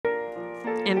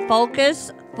And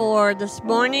focus for this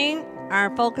morning, our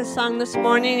focus song this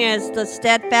morning is the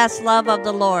steadfast love of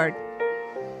the Lord.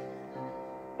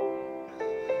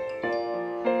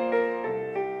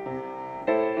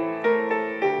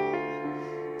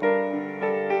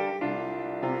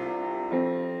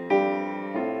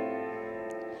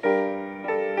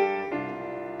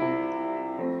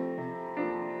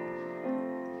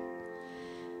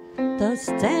 The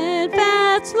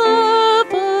steadfast love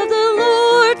of the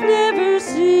Lord never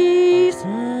ceases.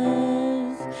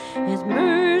 His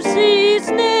mercies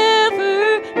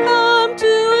never come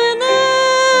to an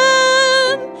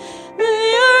end.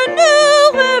 They are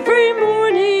new every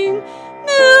morning,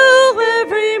 new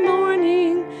every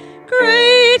morning.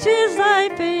 Great is thy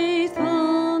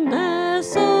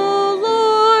faithfulness, O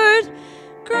Lord.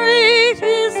 Great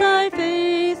is thy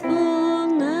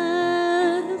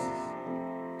faithfulness.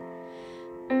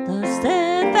 The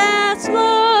steadfast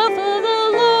love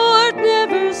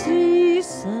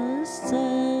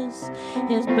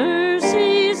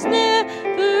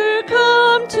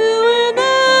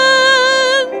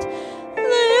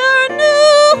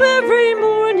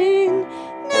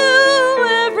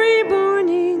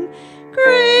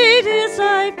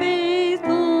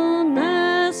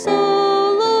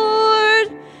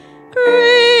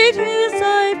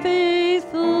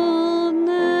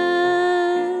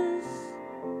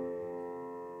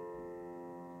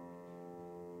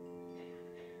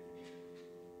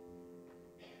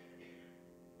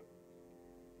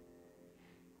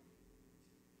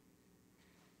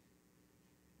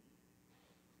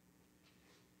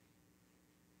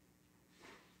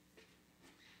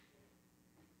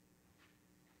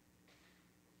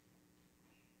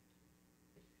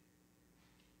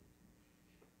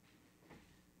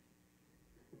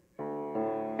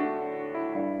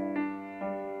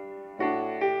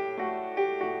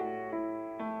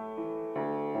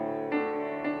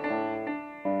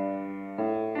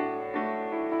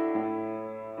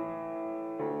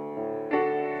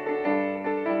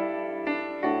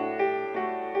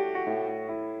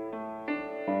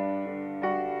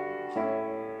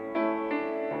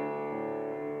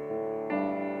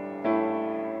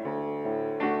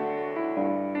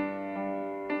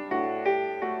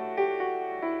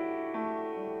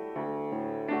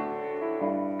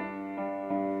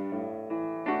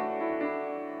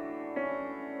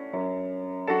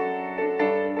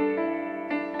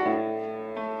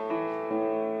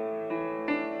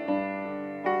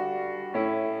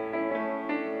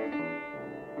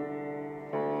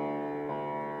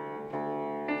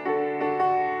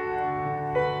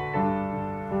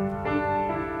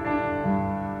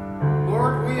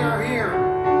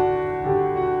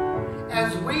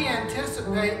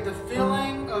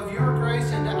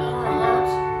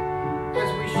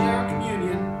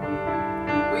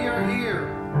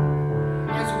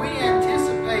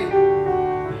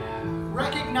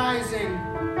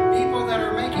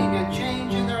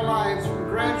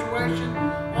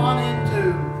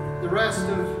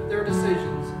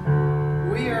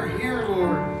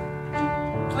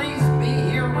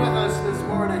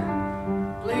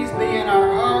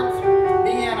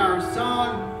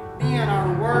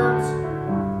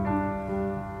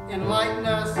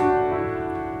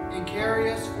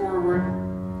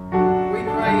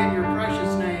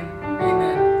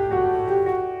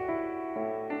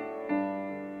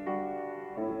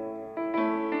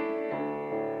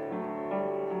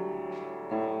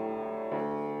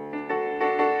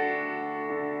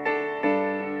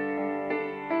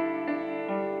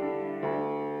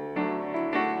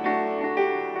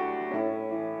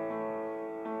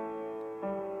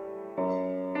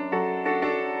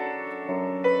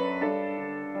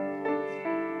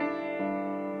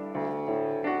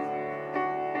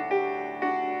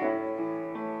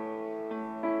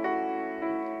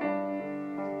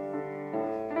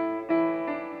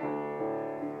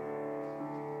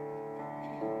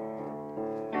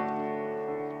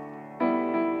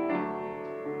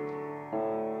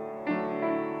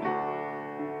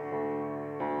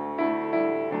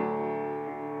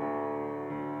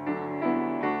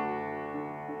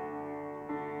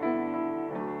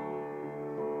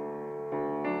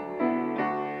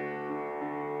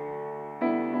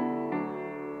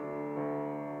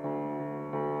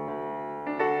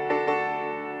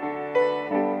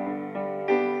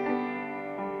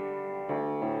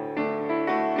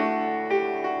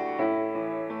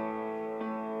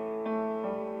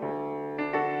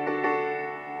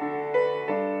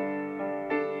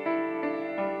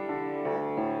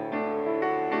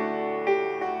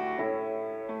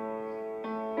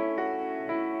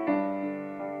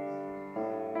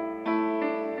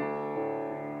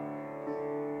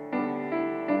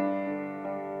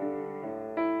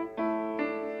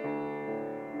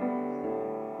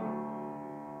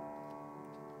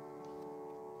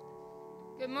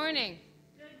morning.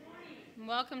 Good morning. And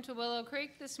welcome to Willow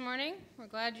Creek this morning. We're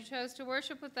glad you chose to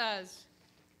worship with us.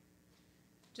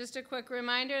 Just a quick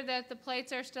reminder that the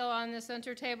plates are still on the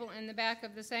center table in the back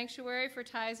of the sanctuary for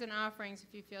tithes and offerings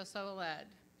if you feel so led.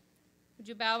 Would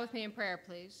you bow with me in prayer,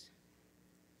 please?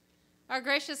 Our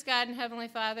gracious God and Heavenly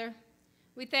Father,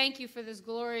 we thank you for this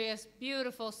glorious,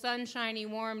 beautiful, sunshiny,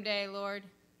 warm day, Lord.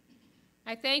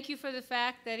 I thank you for the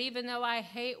fact that even though I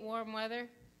hate warm weather,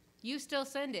 you still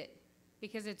send it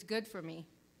because it's good for me.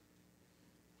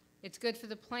 It's good for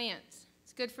the plants.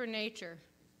 It's good for nature.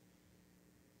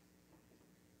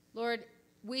 Lord,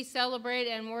 we celebrate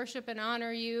and worship and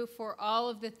honor you for all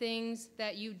of the things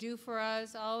that you do for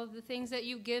us, all of the things that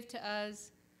you give to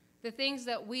us, the things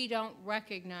that we don't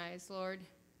recognize, Lord,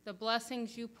 the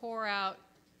blessings you pour out,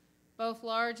 both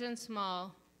large and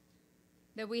small,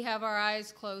 that we have our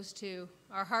eyes closed to,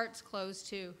 our hearts closed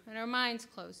to, and our minds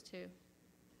closed to.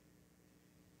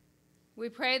 We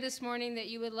pray this morning that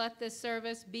you would let this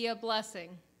service be a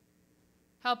blessing.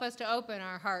 Help us to open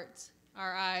our hearts,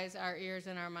 our eyes, our ears,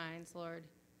 and our minds, Lord.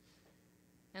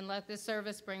 And let this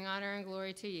service bring honor and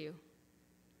glory to you.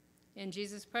 In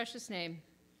Jesus' precious name,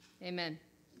 amen.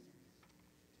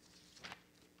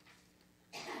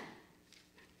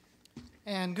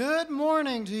 And good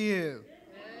morning to you.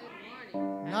 Good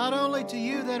morning. Not only to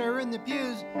you that are in the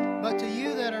pews, but to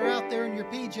you that are out there in your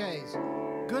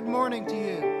PJs. Good morning to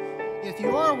you. If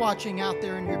you are watching out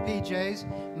there in your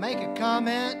PJs, make a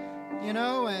comment,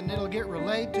 and it'll get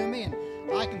relayed to me, and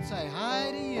I can say hi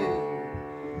to you.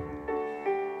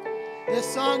 This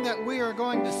song that we are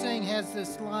going to sing has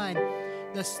this line,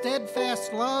 "The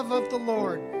steadfast love of the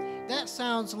Lord." That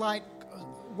sounds like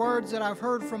words that I've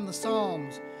heard from the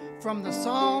Psalms. From the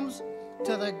Psalms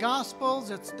to the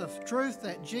Gospels, it's the truth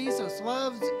that Jesus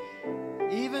loves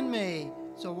even me.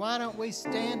 So why don't we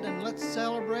stand and let's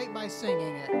celebrate by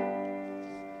singing it.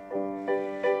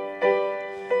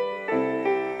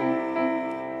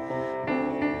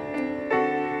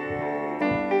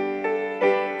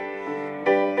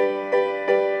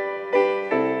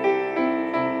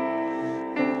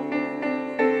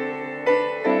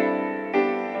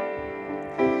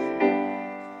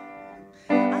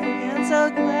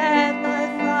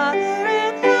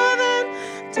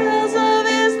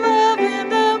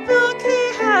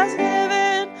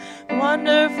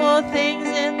 Things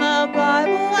in the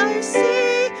Bible I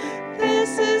see.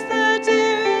 This is the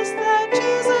dearest that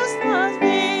Jesus loves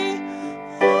me.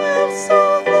 Oh, I'm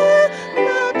so glad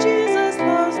that Jesus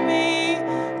loves me.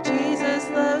 Jesus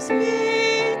loves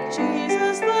me.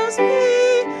 Jesus loves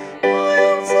me. Oh,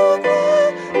 I'm so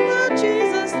glad that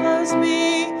Jesus loves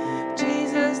me.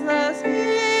 Jesus loves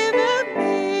even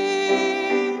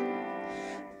me.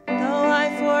 Though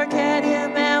I forget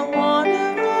him and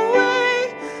wander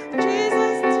away,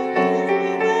 Jesus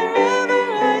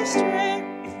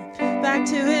back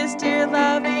to his dear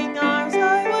loving arms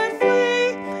I would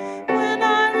flee. When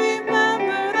I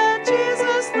remember that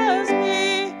Jesus loves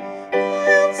me, I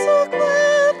am so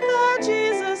glad that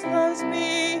Jesus loves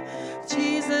me.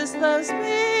 Jesus loves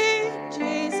me.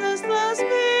 Jesus loves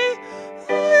me.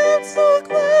 I am so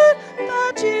glad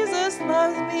that Jesus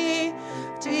loves me.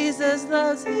 Jesus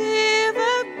loves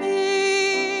even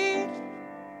me.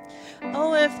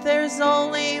 Oh, if there's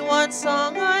only one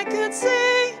song I could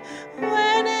sing,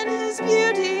 when in his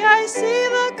beauty I see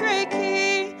the great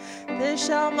King, this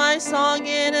shall my song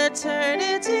in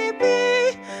eternity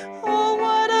be. Oh,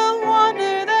 what a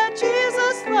wonder that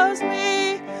Jesus loves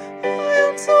me. I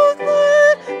am so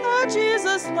glad that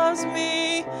Jesus loves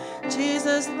me.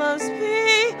 Jesus loves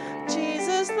me.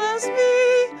 Jesus loves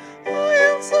me. I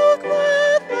am so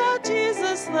glad that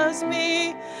Jesus loves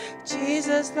me.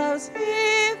 Jesus loves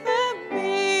even me.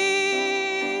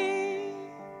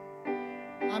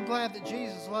 I'm glad that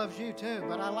Jesus loves you too,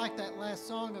 but I like that last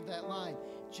song of that line.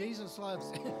 Jesus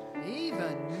loves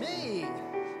even me.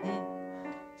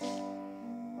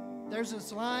 There's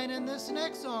this line in this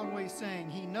next song we sing,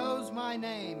 "He knows my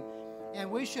name." And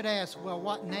we should ask, well,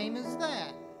 what name is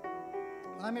that?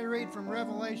 Let me read from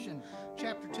Revelation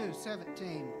chapter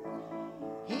 2:17.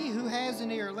 "He who has an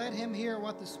ear, let him hear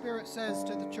what the Spirit says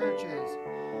to the churches.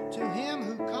 To him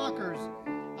who conquers,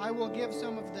 I will give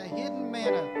some of the hidden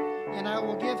manna, and I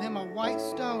will give him a white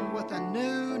stone with a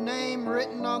new name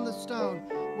written on the stone,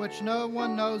 which no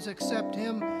one knows except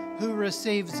him who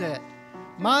receives it."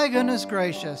 My goodness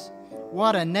gracious,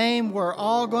 what a name we're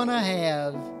all going to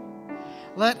have.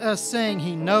 Let us sing,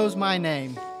 "He knows my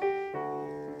name."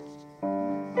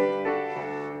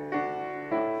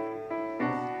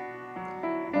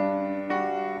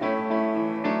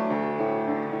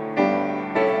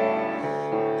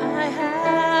 I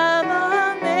have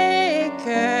a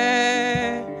maker.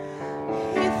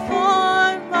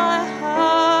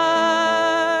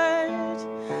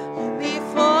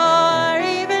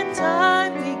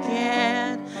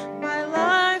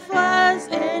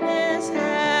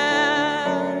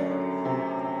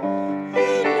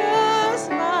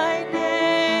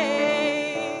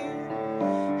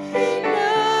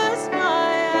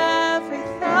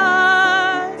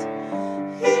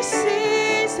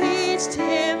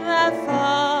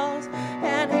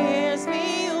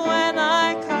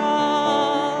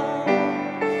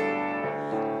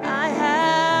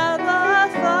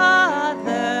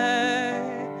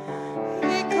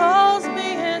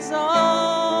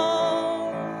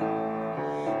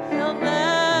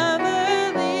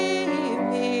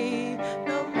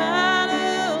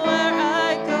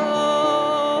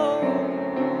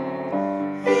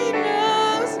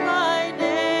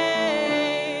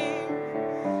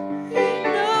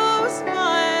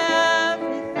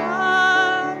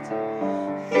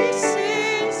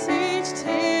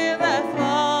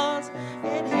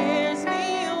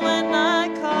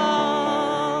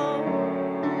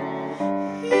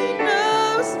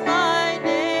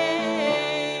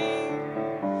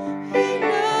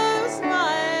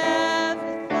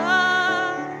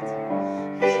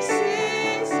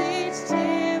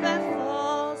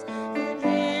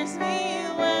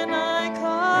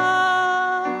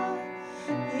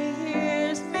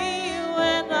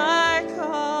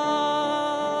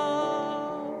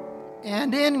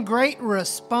 great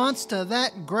response to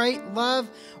that great love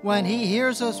when He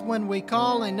hears us when we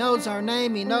call and knows our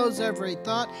name. He knows every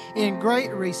thought. In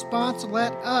great response,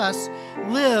 let us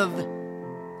live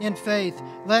in faith.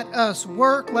 Let us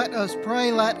work. Let us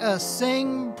pray. Let us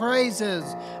sing praises.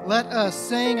 Let us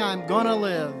sing, I'm gonna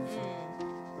live.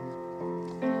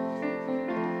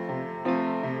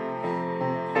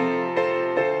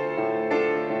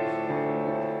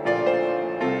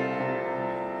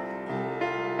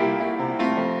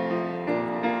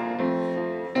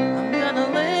 I'm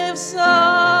gonna live so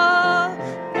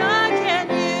God can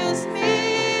use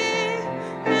me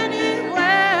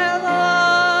anywhere,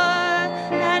 Lord,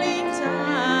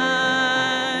 anytime.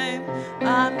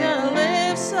 I'm gonna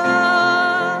live so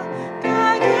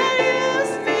God can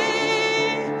use me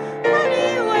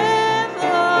anywhere,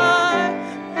 Lord,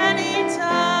 anytime.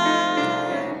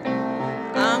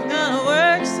 I'm gonna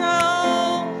work so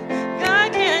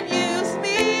God can use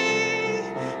me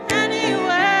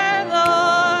anywhere,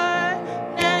 Lord,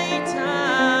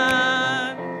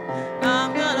 anytime.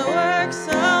 I'm gonna work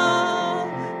so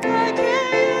God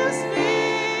can use me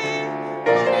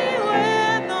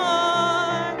anywhere,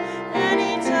 Lord,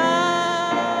 anytime.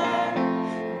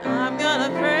 I'm gonna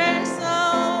pray so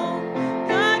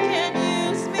God can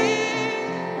use me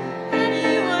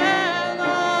anywhere,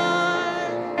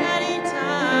 Lord,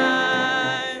 anytime.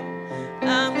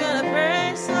 I'm gonna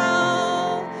pray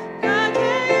so God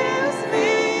can use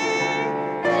me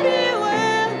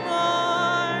anywhere,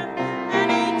 Lord,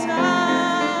 anytime.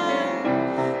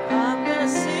 I'm gonna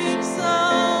sing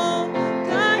so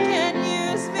God can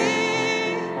use me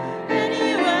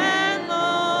anywhere,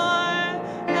 Lord,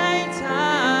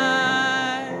 anytime.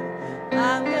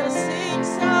 I'm gonna sing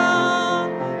so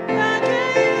God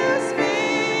can use me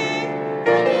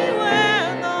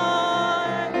anywhere,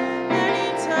 Lord,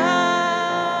 anytime.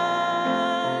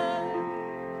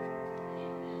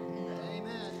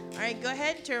 Amen. All right, go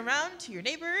ahead and turn around to your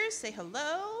neighbors, say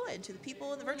hello, and to the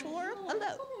people in the virtual world,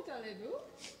 hello.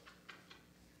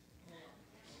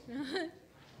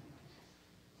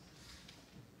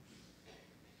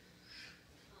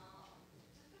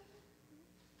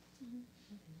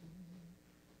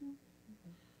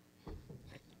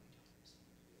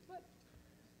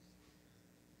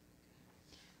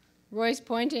 Roy's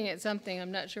pointing at something.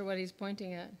 I'm not sure what he's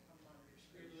pointing at.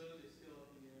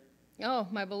 Oh,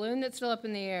 my balloon that's still up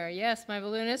in the air. Yes, my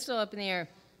balloon is still up in the air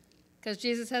because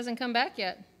Jesus hasn't come back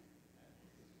yet.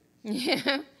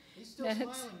 Yeah. He's still That's-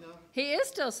 smiling, though. He is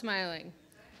still smiling.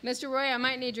 Mr. Roy, I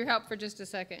might need your help for just a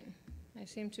second. I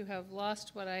seem to have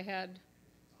lost what I had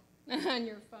on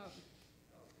your phone.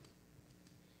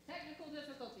 Technical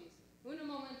difficulties. Uno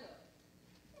momento.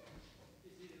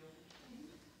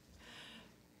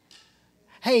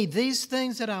 Hey, these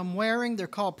things that I'm wearing, they're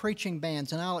called preaching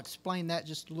bands, and I'll explain that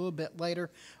just a little bit later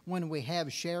when we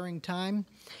have sharing time.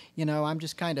 You know, I'm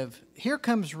just kind of, here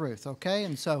comes Ruth, okay?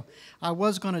 And so I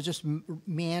was going to just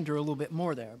meander a little bit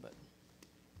more there, but.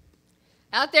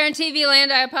 Out there in TV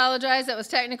land, I apologize. That was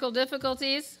technical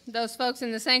difficulties. Those folks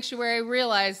in the sanctuary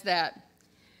realized that.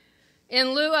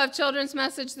 In lieu of children's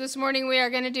message this morning, we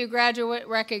are going to do graduate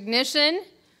recognition.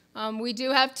 We do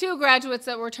have 2 graduates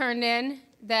that were turned in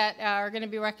that are going to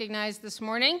be recognized this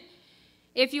morning.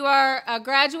 If you are a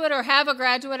graduate or have a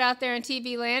graduate out there in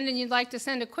TV land and you'd like to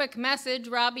send a quick message,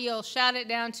 Robbie will shout it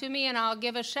down to me and I'll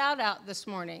give a shout out this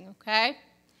morning, okay?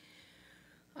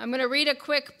 I'm going to read a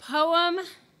quick poem,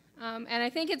 and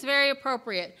I think it's very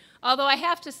appropriate. Although I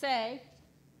have to say,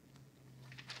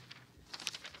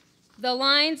 the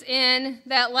lines in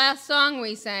that last song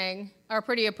we sang are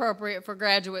pretty appropriate for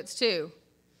graduates too.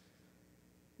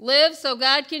 Live so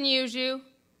God can use you,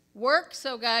 work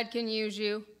so God can use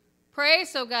you, pray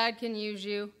so God can use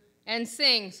you, and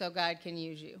sing so God can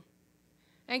use you.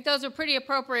 I think those are pretty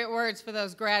appropriate words for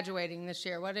those graduating this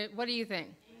year. What do you think?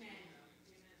 Amen.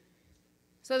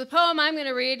 So the poem I'm going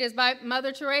to read is by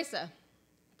Mother Teresa.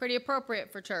 Pretty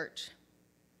appropriate for church.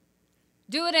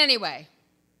 Do it anyway.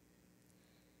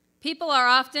 People are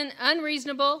often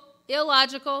unreasonable,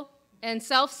 illogical, and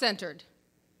self-centered.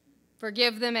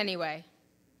 Forgive them anyway.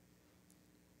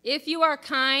 If you are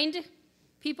kind,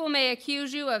 people may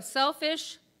accuse you of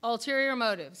selfish, ulterior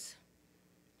motives.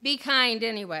 Be kind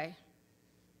anyway.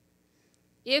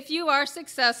 If you are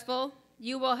successful,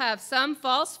 you will have some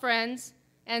false friends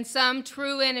and some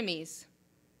true enemies.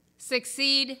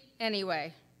 Succeed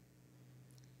anyway.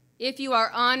 If you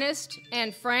are honest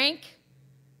and frank,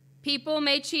 people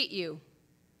may cheat you.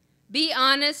 Be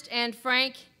honest and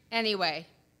frank anyway.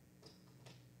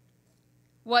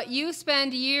 What you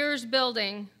spend years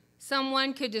building,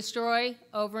 someone could destroy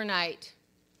overnight.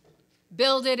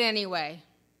 Build it anyway.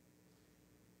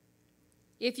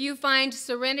 If you find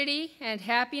serenity and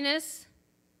happiness,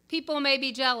 people may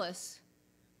be jealous.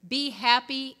 Be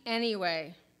happy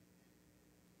anyway.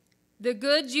 The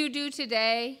good you do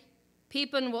today,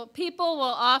 people will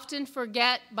often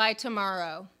forget by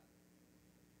tomorrow.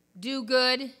 Do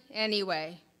good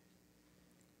anyway.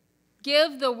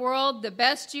 Give the world the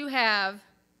best you have,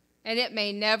 and it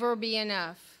may never be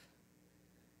enough.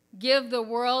 Give the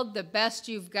world the best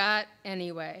you've got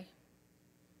anyway.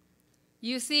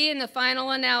 You see, in the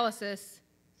final analysis,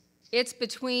 it's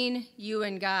between you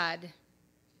and God.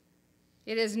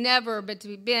 It has never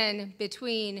been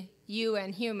between you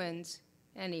and humans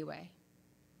anyway.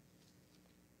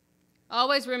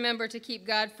 Always remember to keep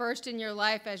God first in your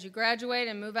life as you graduate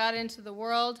and move out into the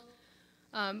world.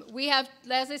 We have,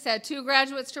 as I said, 2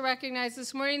 graduates to recognize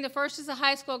this morning. The first is a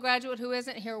high school graduate who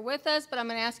isn't here with us, but I'm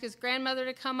going to ask his grandmother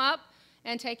to come up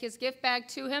and take his gift bag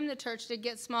to him. The church did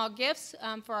get small gifts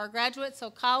for our graduates. So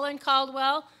Colin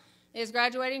Caldwell is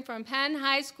graduating from Penn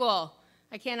High School.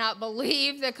 I cannot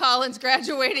believe that Colin's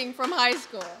graduating from high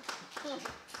school.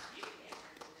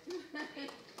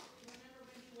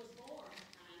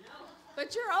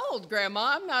 But you're old,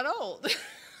 Grandma. I'm not old.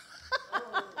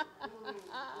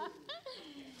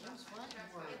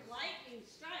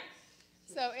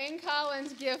 So in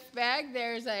Colin's gift bag,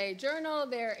 there's a journal,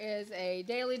 there is a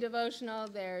daily devotional,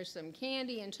 there's some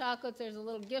candy and chocolates, there's a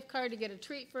little gift card to get a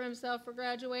treat for himself for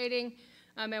graduating.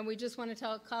 And we just want to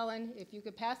tell Colin, if you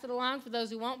could pass it along for those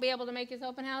who won't be able to make his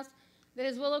open house, that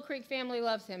his Willow Creek family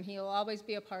loves him. He will always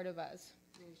be a part of us.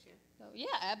 So, yeah,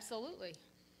 absolutely.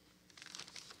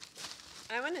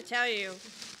 I want to tell you,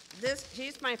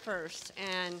 he's my first,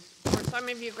 and for some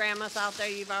of you grandmas out there,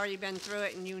 you've already been through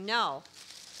it and you know.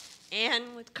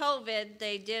 And with COVID,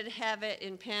 they did have it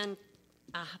in Penn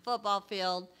football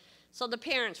field, so the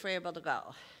parents were able to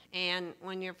go. And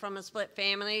when you're from a split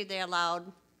family, they allowed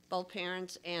both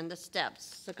parents and the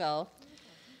steps to go.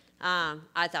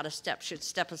 I thought a step should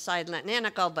step aside and let Nana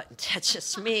go, but that's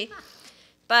just me.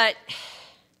 But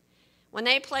when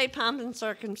they played Pomp and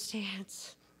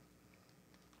Circumstance,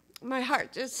 my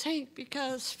heart just sank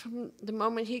because from the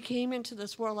moment he came into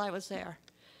this world, I was there.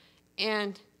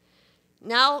 And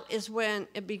now is when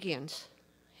it begins.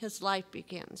 His life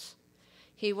begins.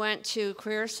 He went to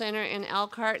Career Center in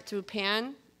Elkhart through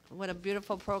Penn. What a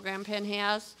beautiful program Penn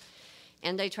has.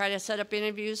 And they try to set up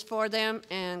interviews for them.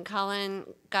 And Colin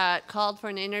got called for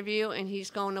an interview, and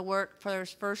he's going to work for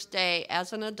his first day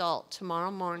as an adult tomorrow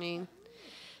morning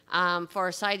for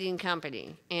a siding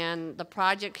company. And the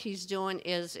project he's doing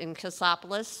is in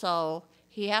Cassopolis, so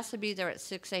he has to be there at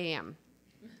 6 a.m.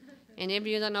 Any of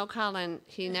you that know Colin,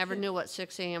 he never knew what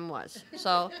 6 a.m. was.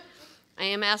 So I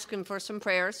am asking for some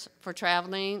prayers for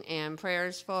traveling and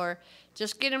prayers for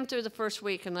just get him through the first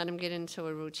week and let him get into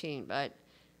a routine. But,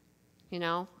 you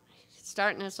know,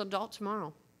 starting as an adult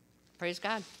tomorrow. Praise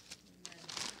God.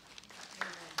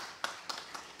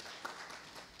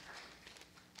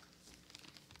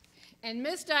 And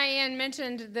Miss Diane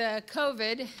mentioned the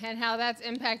COVID and how that's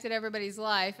impacted everybody's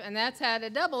life, and that's had a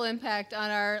double impact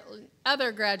on our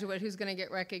other graduate who's going to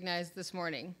get recognized this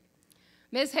morning.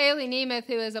 Miss Haley Nemeth,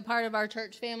 who is a part of our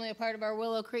church family, a part of our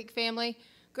Willow Creek family,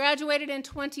 graduated in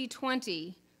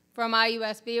 2020 from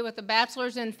IUSB with a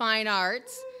bachelor's in fine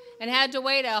arts and had to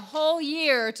wait a whole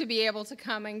year to be able to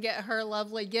come and get her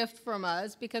lovely gift from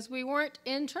us because we weren't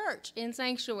in church, in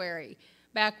sanctuary,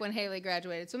 back when Haley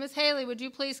graduated. So Miss Haley, would you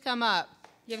please come up?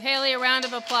 Give Haley a round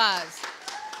of applause.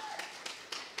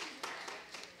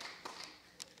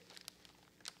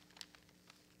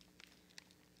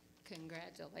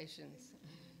 Congratulations.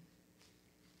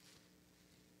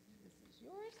 This is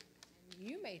yours.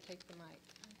 You may take the mic.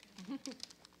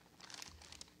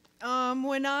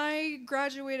 When I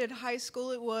graduated high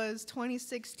school, it was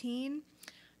 2016.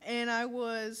 And I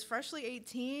was freshly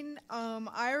 18.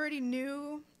 I already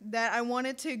knew that I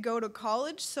wanted to go to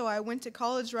college, so I went to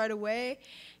college right away,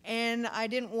 and I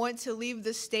didn't want to leave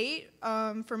the state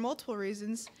for multiple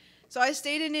reasons. So I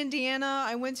stayed in Indiana,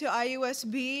 I went to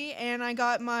IUSB, and I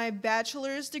got my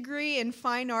bachelor's degree in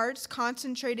fine arts,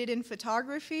 concentrated in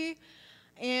photography.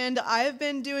 And I've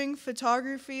been doing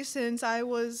photography since I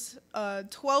was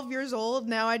 12 years old.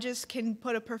 Now I just can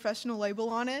put a professional label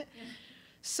on it.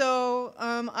 So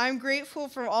I'm grateful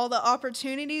for all the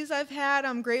opportunities I've had.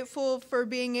 I'm grateful for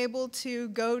being able to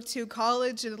go to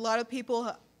college, and a lot of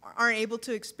people aren't able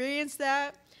to experience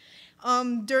that.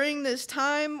 During this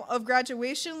time of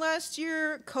graduation last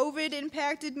year, COVID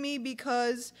impacted me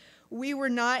because we were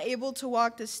not able to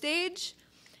walk the stage.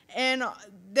 And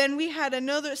then we had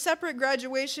another separate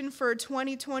graduation for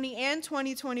 2020 and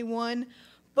 2021,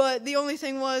 but the only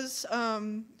thing was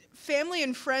family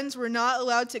and friends were not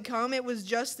allowed to come. It was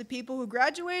just the people who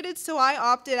graduated, so I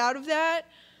opted out of that.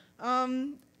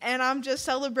 And I'm just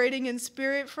celebrating in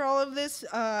spirit for all of this.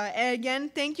 And again,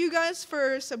 thank you guys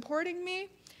for supporting me.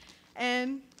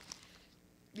 And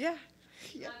yeah.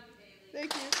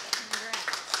 Thank you.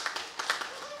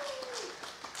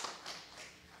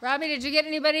 Robbie, did you get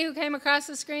anybody who came across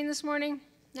the screen this morning?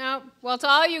 No? Well, to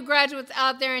all you graduates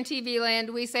out there in TV land,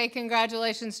 we say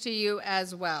congratulations to you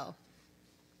as well.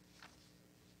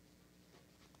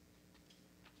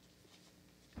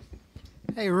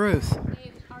 Hey, Ruth,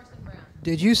 Dave Carson Brown.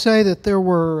 did you say that there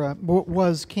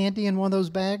was candy in one of those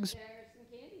bags? There's some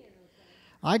candy in those things.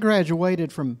 I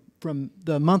graduated from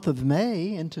the month of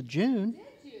May into June. Did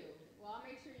you? Well, I'll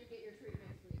make sure you get your treat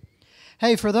next week.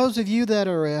 Hey, for those of you that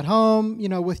are at home,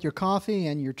 with your coffee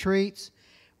and your treats,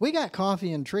 we got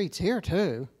coffee and treats here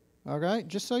too, all right?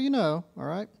 Just so you know, all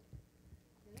right?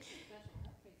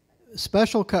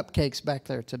 Special cupcakes back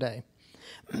there today.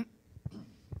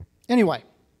 Anyway,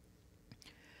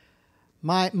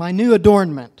 my new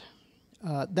adornment,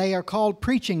 they are called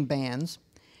preaching bands,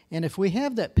 and if we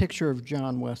have that picture of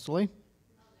John Wesley,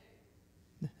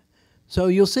 so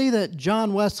you'll see that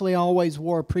John Wesley always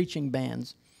wore preaching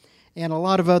bands, and a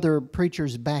lot of other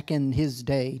preachers back in his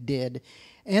day did,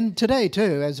 and today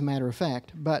too, as a matter of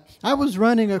fact. But I was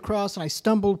running across and I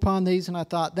stumbled upon these, and I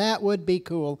thought that would be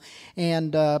cool,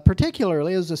 and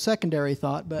particularly, it was a secondary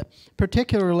thought, but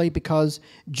particularly because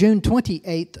June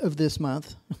 28th of this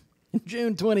month,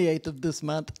 June 28th of this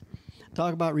month,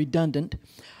 talk about redundant,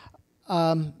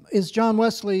 is John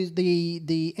Wesley's,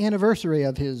 the anniversary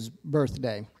of his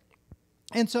birthday.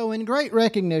 And so in great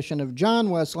recognition of John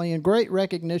Wesley, in great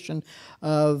recognition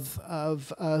of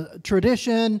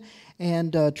tradition,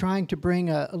 and trying to bring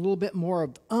a little bit more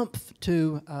of oomph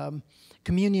to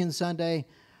Communion Sunday,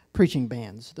 preaching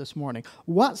bands this morning.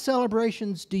 What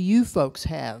celebrations do you folks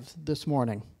have this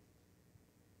morning?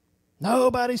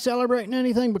 Nobody's celebrating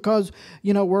anything because,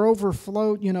 we're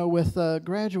overflowed, with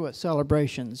graduate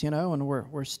celebrations, and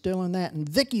we're still in that. And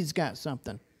Vicky's got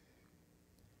something.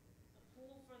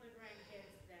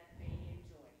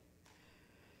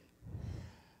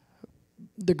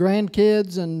 The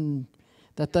grandkids, and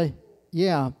that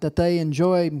they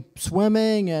enjoy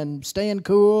swimming and staying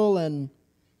cool and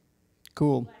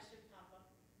cool.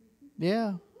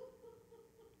 Yeah.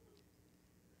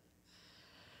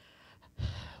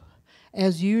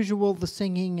 As usual, the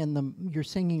singing and your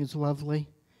singing is lovely.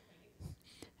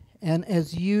 And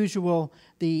as usual,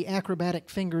 the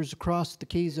acrobatic fingers across the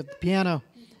keys of the piano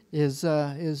is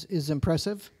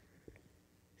impressive.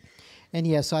 And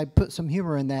yes, I put some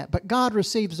humor in that. But God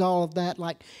receives all of that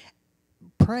like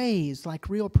praise, like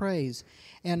real praise.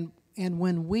 And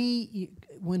when we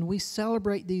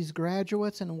celebrate these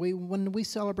graduates, and when we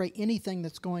celebrate anything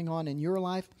that's going on in your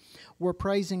life, we're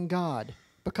praising God,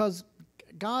 because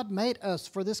God made us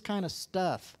for this kind of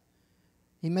stuff.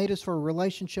 He made us for a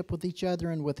relationship with each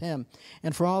other and with Him,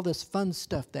 and for all this fun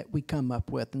stuff that we come up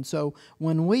with. And so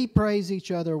when we praise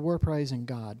each other, we're praising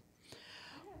God.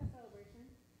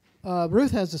 Ruth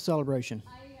has a celebration.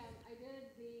 I did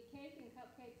the cake and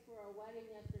cupcakes for a wedding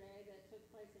yesterday that took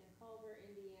place in Culver,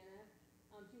 Indiana.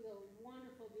 She's a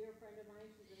wonderful dear friend of mine.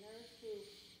 She's a nurse who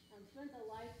spent a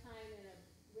lifetime in a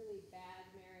really bad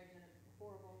marriage and a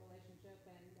horrible relationship,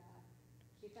 and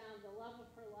she found the love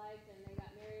of her life, and they got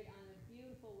married on a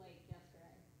beautiful lake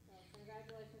yesterday. So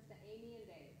congratulations to Amy and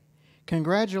Dave.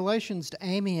 Congratulations to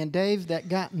Amy and Dave that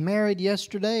got married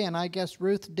yesterday, and I guess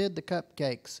Ruth did the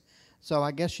cupcakes. So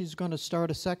I guess she's going to start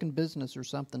a second business or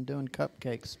something doing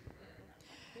cupcakes.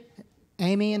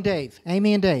 Amy and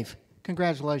Dave,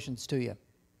 congratulations to you.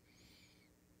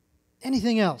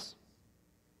 Anything else?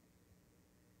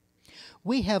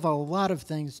 We have a lot of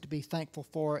things to be thankful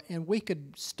for, and we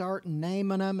could start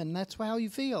naming them, and that's how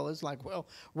you feel. It's like, well,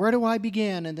 where do I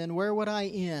begin, and then where would I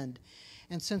end?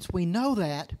 And since we know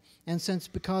that, and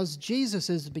because Jesus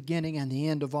is the beginning and the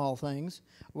end of all things,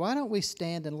 why don't we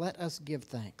stand and let us give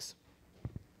thanks?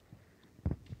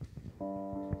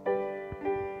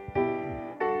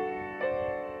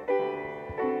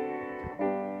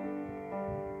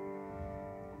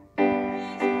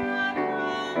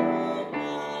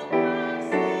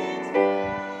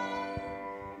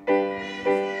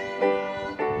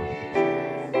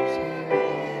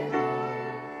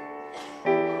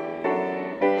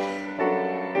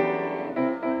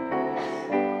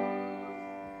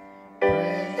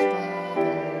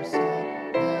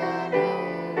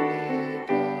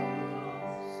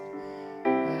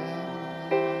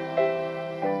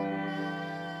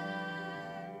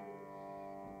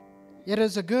 It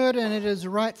is a good and it is a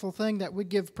rightful thing that we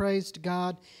give praise to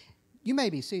God. You may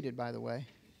be seated, by the way.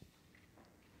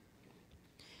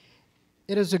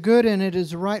 It is a good and it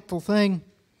is a rightful thing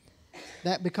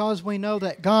that because we know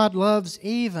that God loves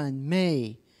even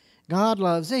me, God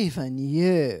loves even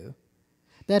you,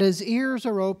 that His ears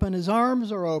are open, His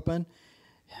arms are open,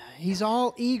 He's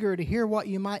all eager to hear what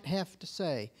you might have to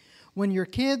say. When your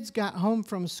kids got home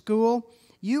from school,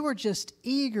 you were just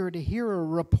eager to hear a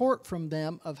report from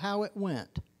them of how it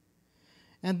went.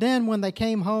 And then when they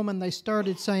came home and they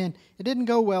started saying, it didn't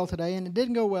go well today, and it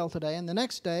didn't go well today, and the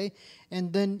next day,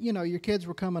 and then, your kids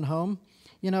were coming home,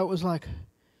 it was like,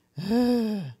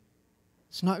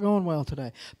 it's not going well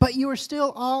today. But you are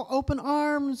still all open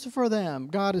arms for them.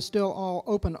 God is still all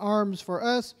open arms for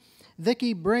us.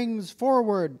 Vicki brings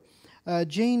forward,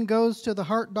 Jean goes to the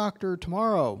heart doctor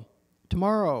tomorrow.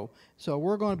 So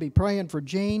we're going to be praying for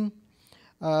Jean.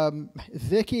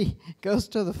 Vicki goes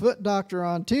to the foot doctor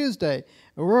on Tuesday.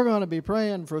 We're going to be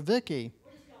praying for Vicki.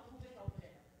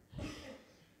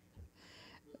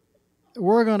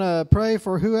 We're going to pray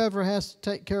for whoever has to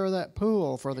take care of that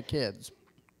pool for the kids.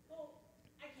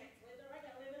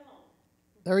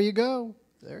 There you go.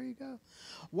 There you go.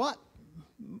 What?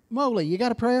 Molly, you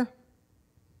got a prayer?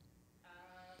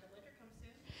 The winter comes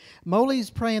soon. Molly's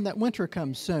praying that winter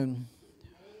comes soon.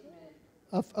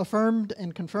 Affirmed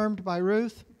and confirmed by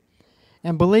Ruth.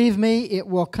 And believe me, it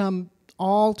will come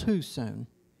all too soon.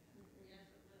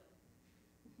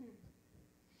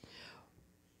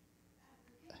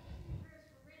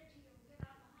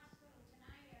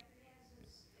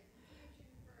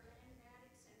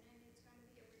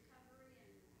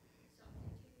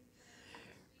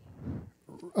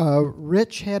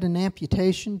 Rich had an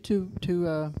amputation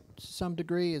to some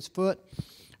degree, his foot.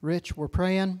 Rich, we're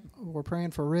praying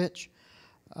for Rich.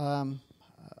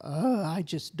 I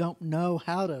just don't know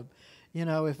how to,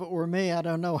 if it were me, I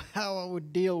don't know how I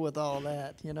would deal with all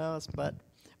that,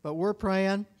 but we're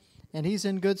praying, and he's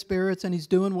in good spirits, and he's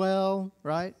doing well,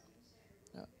 right?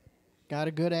 Got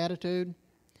a good attitude.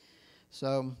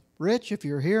 So, Rich, if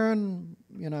you're hearing,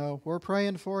 we're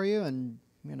praying for you, and,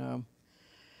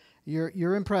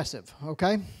 you're impressive,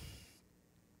 okay?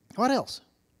 What else?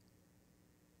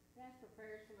 Ask for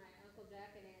prayers for my Uncle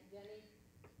Jack and Aunt Jenny.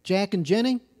 Jack and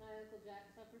Jenny? My Uncle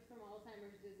Jack suffers from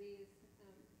Alzheimer's disease.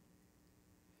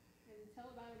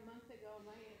 Until about a month ago,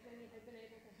 my Aunt Jenny had been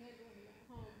able to handle him at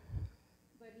home.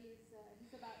 But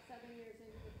he's about 7 years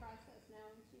into the process now,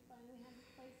 and she finally had to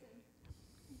place him.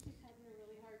 And she's having a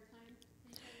really hard time.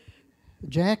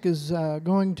 Jack is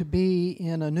going to be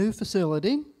in a new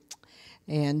facility,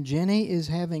 and Jenny is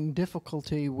having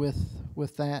difficulty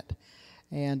with that.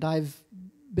 And I've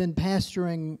been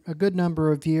pastoring a good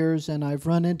number of years, and I've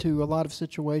run into a lot of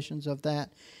situations of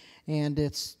that, and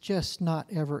it's just not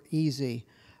ever easy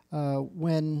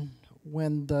when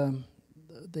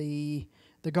the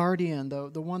guardian,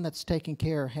 the one that's taking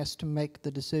care, has to make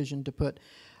the decision to put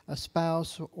a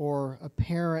spouse or a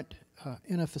parent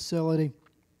in a facility.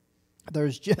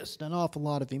 There's just an awful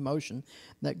lot of emotion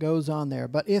that goes on there.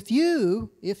 But if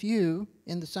you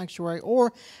in the sanctuary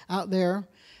or out there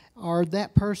are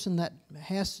that person that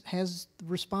has the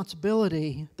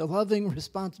responsibility, the loving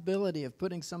responsibility of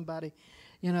putting somebody,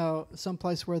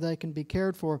 someplace where they can be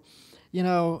cared for,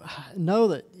 know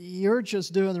that you're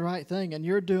just doing the right thing, and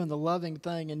you're doing the loving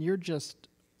thing, and you're just,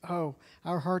 our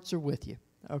hearts are with you,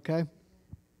 okay?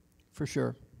 For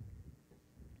sure.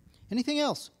 Anything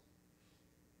else?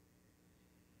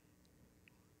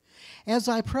 As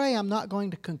I pray, I'm not going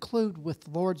to conclude with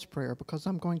the Lord's Prayer, because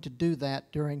I'm going to do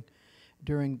that during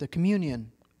the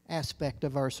communion aspect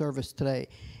of our service today.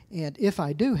 And if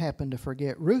I do happen to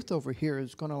forget, Ruth over here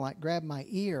is going to grab my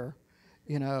ear,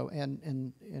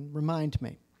 and remind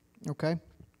me, okay?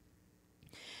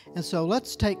 And so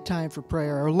let's take time for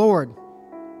prayer. Our Lord,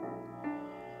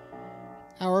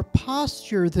 our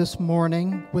posture this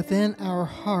morning within our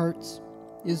hearts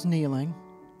is kneeling.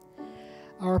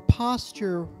 Our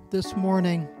posture this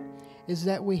morning is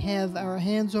that we have our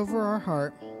hands over our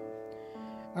heart.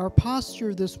 Our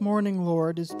posture this morning,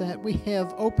 Lord, is that we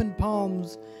have open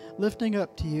palms lifting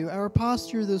up to you. Our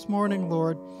posture this morning,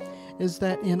 Lord, is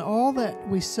that in all that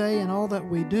we say and all that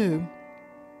we do,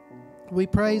 we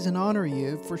praise and honor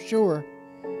you for sure.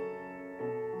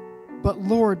 But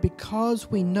Lord, because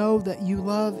we know that you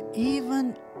love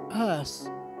even us,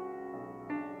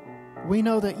 we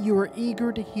know that you are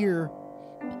eager to hear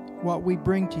what we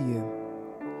bring to you.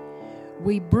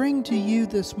 We bring to you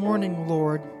this morning,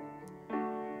 Lord,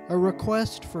 a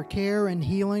request for care and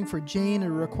healing for Jean, a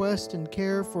request and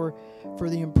care for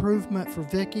the improvement for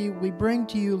Vicki. We bring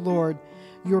to you, Lord,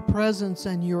 your presence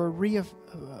and your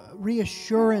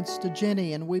reassurance to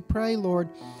Jenny, and we pray, Lord,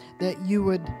 that you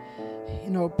would,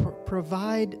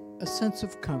 provide a sense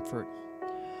of comfort.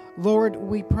 Lord,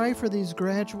 we pray for these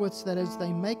graduates that as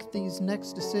they make these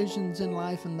next decisions in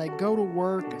life and they go to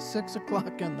work at 6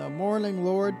 o'clock in the morning,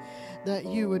 Lord, that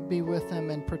you would be with them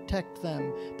and protect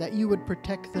them, that you would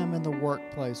protect them in the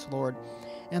workplace, Lord,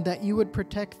 and that you would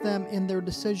protect them in their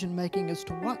decision making as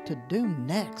to what to do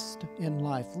next in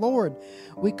life. Lord,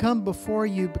 we come before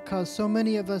you because so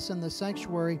many of us in the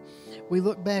sanctuary, we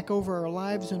look back over our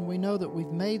lives and we know that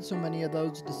we've made so many of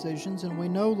those decisions, and we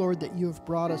know, Lord, that you have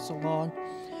brought us along.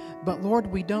 But Lord,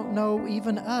 we don't know,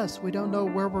 even us, we don't know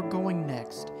where we're going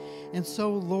next. And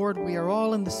so, Lord, we are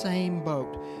all in the same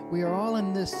boat. We are all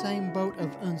in this same boat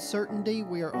of uncertainty.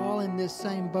 We are all in this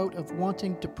same boat of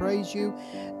wanting to praise you,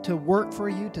 to work for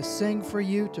you, to sing for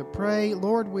you, to pray.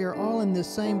 Lord, we are all in this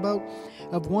same boat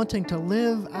of wanting to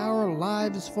live our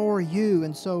lives for you.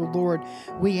 And so, Lord,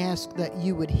 we ask that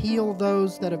you would heal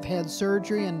those that have had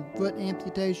surgery and foot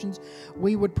amputations.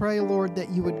 We would pray, Lord,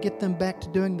 that you would get them back to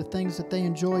doing the things that they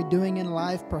enjoy doing in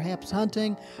life, perhaps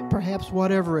hunting, perhaps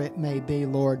whatever it may be,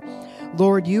 Lord.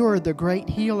 Lord, you are the great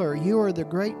healer. You are the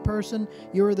great person.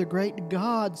 You are the great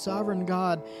God, sovereign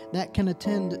God, that can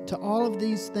attend to all of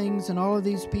these things and all of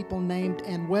these people named,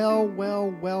 and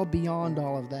well beyond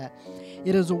all of that.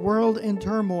 It is a world in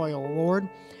turmoil, Lord.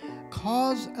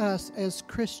 Cause us as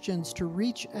Christians to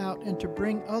reach out and to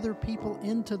bring other people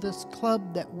into this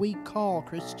club that we call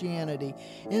Christianity,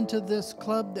 into this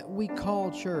club that we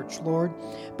call church, Lord,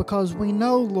 because we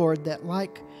know, Lord, that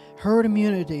like herd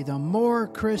immunity, the more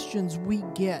Christians we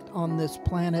get on this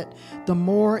planet, the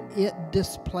more it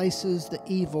displaces the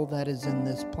evil that is in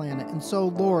this planet. And so,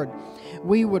 Lord,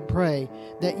 we would pray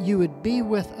that you would be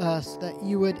with us, that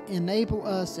you would enable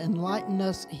us, enlighten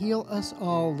us, heal us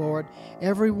all, Lord.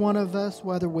 Every one of us,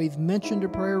 whether we've mentioned a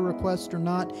prayer request or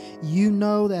not, you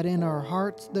know that in our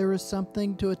hearts there is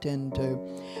something to attend to.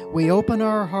 We open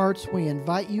our hearts, we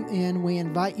invite you in, we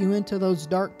invite you into those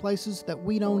dark places that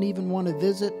we don't even want to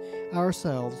visit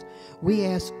ourselves. We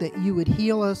ask that you would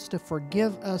heal us, to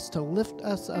forgive us, to lift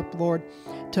us up, Lord,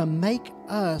 to make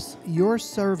us your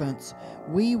servants.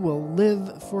 We will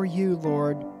live for you,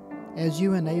 Lord, as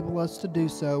you enable us to do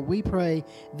so. We pray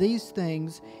these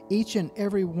things, each and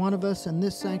every one of us in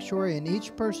this sanctuary and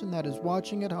each person that is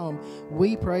watching at home.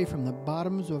 We pray from the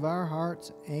bottoms of our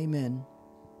hearts. Amen.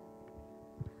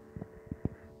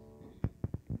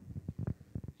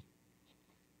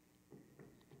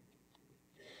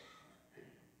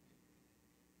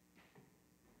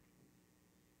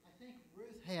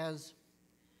 Has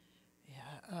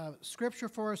scripture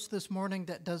for us this morning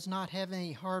that does not have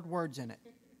any hard words in it.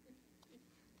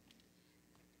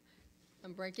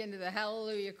 And break into the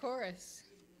hallelujah chorus.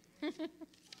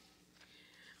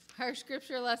 Our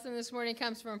scripture lesson this morning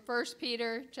comes from 1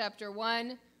 Peter chapter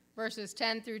 1, verses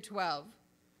 10 through 12.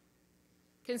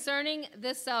 Concerning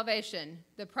this salvation,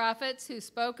 the prophets who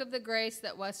spoke of the grace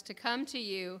that was to come to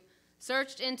you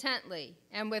searched intently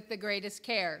and with the greatest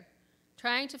care,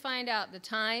 trying to find out the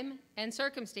time and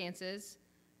circumstances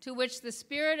to which the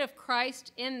Spirit of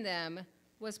Christ in them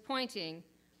was pointing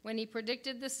when he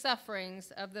predicted the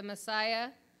sufferings of the Messiah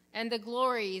and the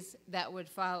glories that would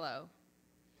follow.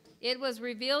 It was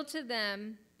revealed to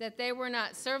them that they were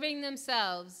not serving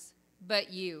themselves,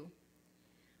 but you,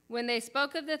 when they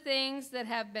spoke of the things that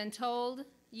have been told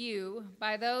you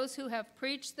by those who have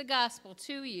preached the gospel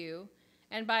to you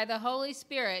and by the Holy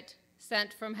Spirit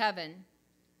sent from heaven.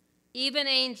 Even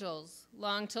angels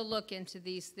long to look into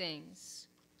these things.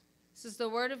 This is the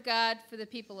word of God for the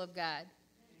people of God.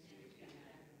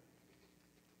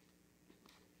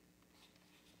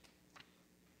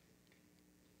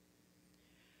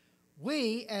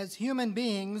 We, as human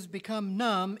beings, become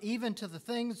numb even to the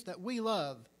things that we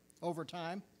love over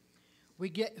time. We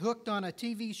get hooked on a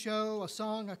TV show, a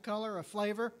song, a color, a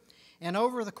flavor, and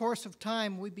over the course of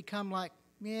time, we become like,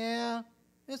 yeah,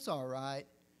 it's all right.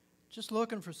 Just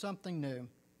looking for something new.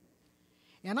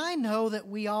 And I know that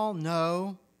we all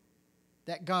know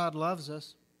that God loves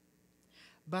us,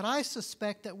 but I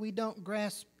suspect that we don't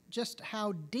grasp just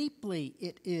how deeply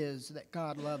it is that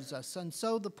God loves us. And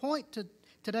so the point to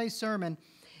today's sermon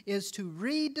is to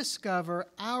rediscover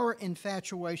our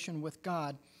infatuation with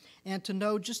God and to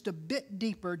know just a bit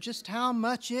deeper just how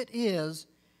much it is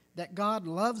that God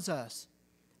loves us.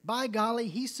 By golly,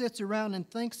 he sits around and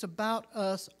thinks about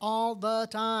us all the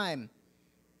time.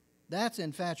 That's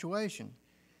infatuation.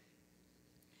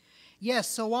 Yes,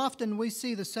 so often we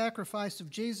see the sacrifice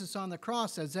of Jesus on the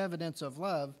cross as evidence of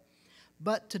love.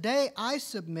 But today I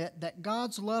submit that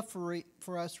God's love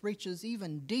for us reaches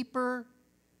even deeper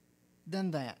than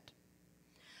that.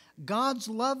 God's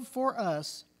love for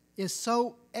us is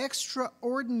so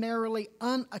extraordinarily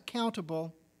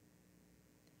unaccountable,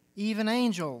 even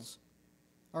angels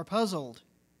are puzzled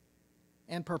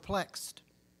and perplexed.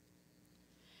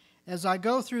 As I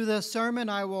go through this sermon,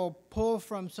 I will pull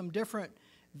from some different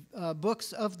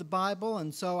books of the Bible,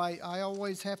 and so I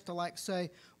always have to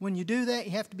say, when you do that,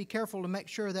 you have to be careful to make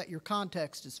sure that your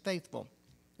context is faithful.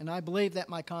 And I believe that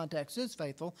my context is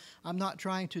faithful. I'm not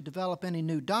trying to develop any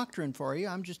new doctrine for you.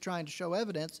 I'm just trying to show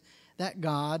evidence that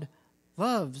God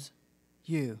loves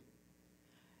you.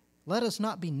 Let us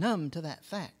not be numb to that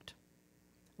fact.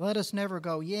 Let us never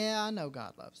go, yeah, I know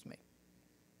God loves me.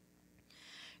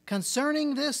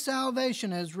 Concerning this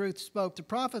salvation, as Ruth spoke, the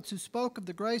prophets who spoke of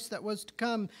the grace that was to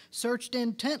come searched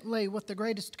intently with the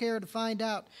greatest care to find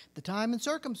out the time and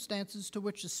circumstances to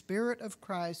which the Spirit of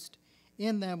Christ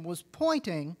in them was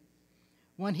pointing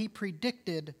when he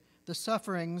predicted the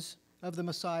sufferings of the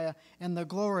Messiah and the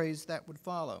glories that would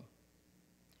follow.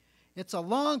 It's a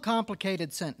long,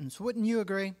 complicated sentence. Wouldn't you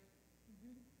agree?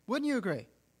 Wouldn't you agree?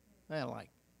 Well,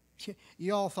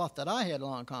 you all thought that I had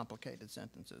long, complicated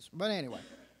sentences. But anyway.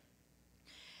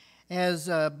 As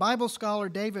Bible scholar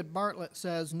David Bartlett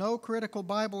says, no critical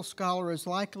Bible scholar is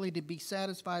likely to be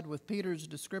satisfied with Peter's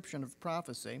description of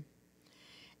prophecy.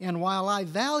 And while I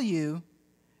value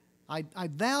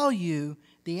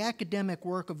the academic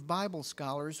work of Bible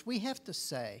scholars, we have to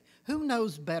say, who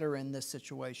knows better in this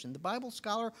situation, the Bible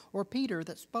scholar or Peter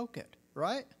that spoke it,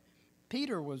 right?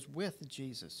 Peter was with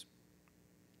Jesus.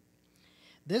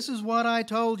 This is what I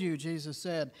told you, Jesus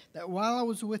said, that while I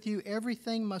was with you,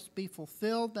 everything must be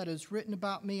fulfilled that is written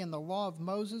about me in the law of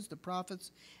Moses, the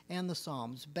prophets, and the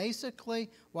Psalms.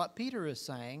 Basically, what Peter is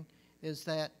saying is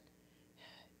that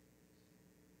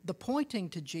the pointing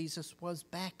to Jesus was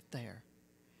back there.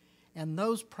 And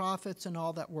those prophets and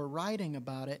all that were writing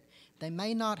about it, they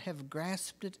may not have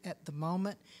grasped it at the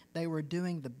moment. They were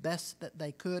doing the best that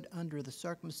they could under the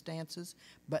circumstances,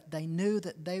 but they knew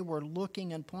that they were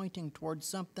looking and pointing towards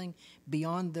something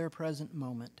beyond their present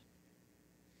moment.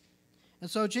 And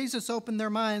so Jesus opened their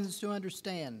minds to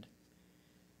understand.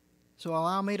 So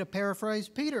allow me to paraphrase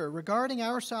Peter. Regarding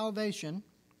our salvation,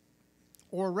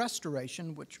 or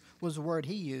restoration, which was the word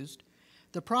he used,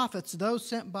 the prophets, those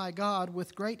sent by God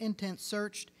with great intent,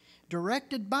 searched,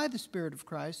 directed by the Spirit of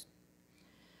Christ,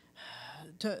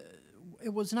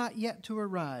 it was not yet to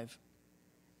arrive.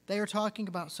 They are talking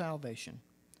about salvation.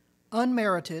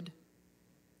 Unmerited,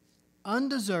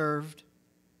 undeserved,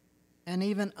 and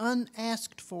even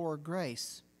unasked for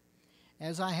grace.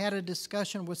 As I had a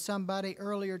discussion with somebody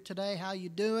earlier today, how you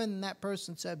doing? And that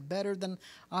person said, better than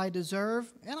I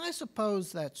deserve. And I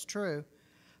suppose that's true.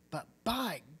 But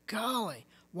by golly,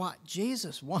 what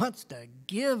Jesus wants to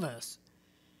give us.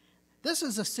 This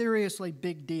is a seriously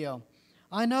big deal.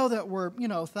 I know that we're,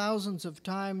 thousands of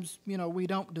times, we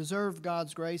don't deserve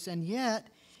God's grace, and yet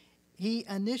He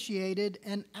initiated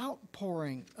an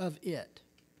outpouring of it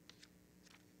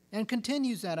and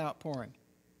continues that outpouring.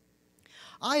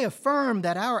 I affirm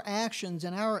that our actions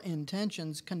and our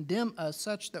intentions condemn us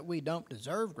such that we don't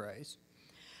deserve grace.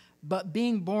 But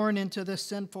being born into this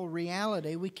sinful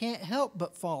reality, we can't help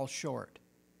but fall short.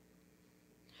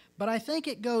 But I think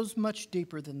it goes much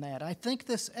deeper than that. I think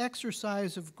this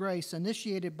exercise of grace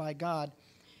initiated by God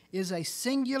is a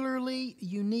singularly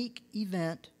unique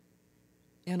event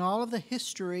in all of the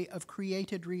history of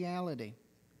created reality.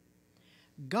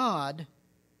 God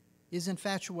is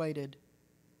infatuated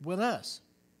with us.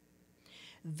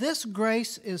 This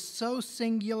grace is so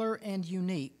singular and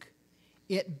unique,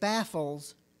 it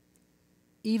baffles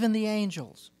even the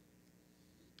angels.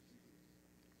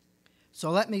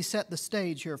 So let me set the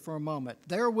stage here for a moment.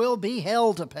 There will be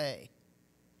hell to pay.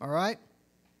 All right?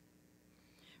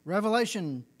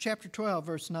 Revelation chapter 12,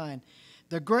 verse 9.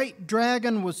 The great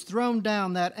dragon was thrown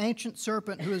down, that ancient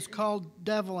serpent who is called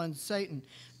devil and Satan,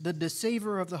 the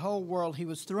deceiver of the whole world. He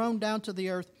was thrown down to the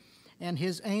earth, and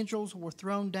his angels were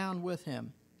thrown down with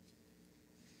him.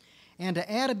 And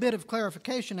to add a bit of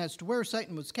clarification as to where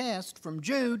Satan was cast, from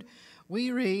Jude, we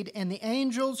read, and the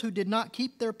angels who did not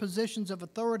keep their positions of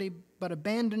authority but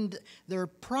abandoned their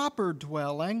proper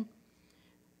dwelling,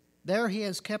 there he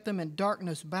has kept them in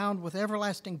darkness, bound with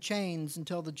everlasting chains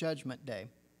until the judgment day.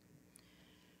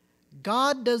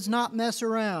 God does not mess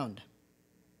around.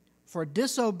 For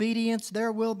disobedience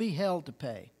there will be hell to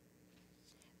pay.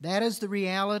 That is the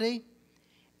reality,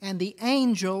 and the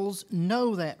angels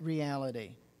know that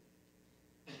reality.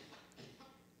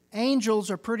 Angels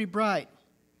are pretty bright.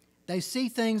 They see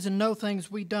things and know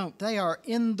things we don't. They are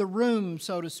in the room,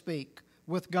 so to speak,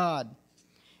 with God.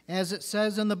 As it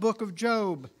says in the book of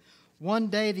Job, one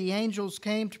day the angels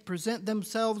came to present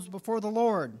themselves before the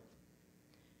Lord.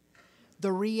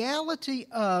 The reality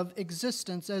of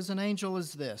existence as an angel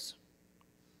is this: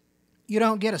 you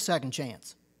don't get a second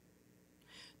chance.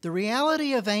 The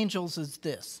reality of angels is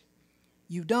this: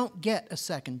 you don't get a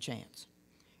second chance.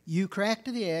 You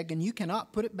cracked the egg and you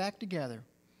cannot put it back together.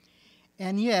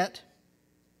 And yet,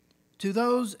 to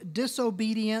those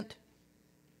disobedient,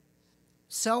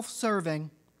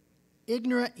 self-serving,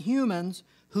 ignorant humans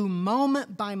who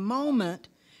moment by moment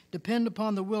depend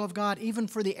upon the will of God, even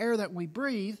for the air that we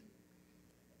breathe,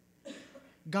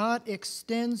 God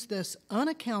extends this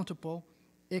unaccountable,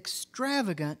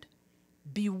 extravagant,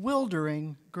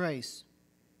 bewildering grace.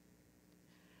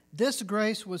 This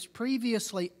grace was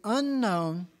previously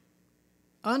unknown,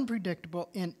 unpredictable,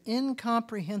 and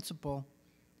incomprehensible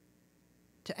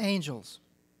to angels.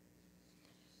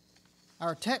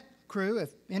 Our tech crew,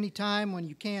 if any time when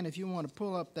you can, if you want to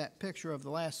pull up that picture of the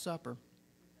Last Supper.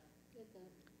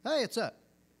 Hey, it's up.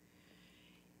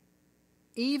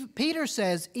 Peter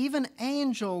says even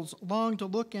angels long to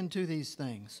look into these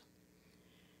things.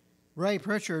 Ray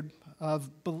Pritchard of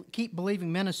Keep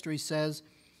Believing Ministries says,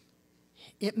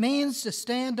 it means to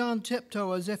stand on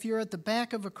tiptoe as if you're at the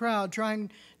back of a crowd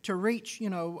trying to reach,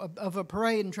 of a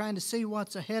parade and trying to see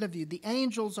what's ahead of you. The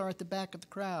angels are at the back of the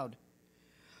crowd.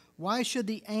 Why should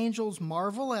the angels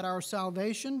marvel at our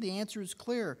salvation? The answer is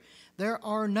clear. There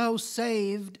are no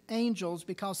saved angels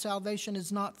because salvation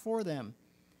is not for them,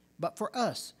 but for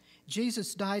us.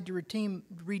 Jesus died to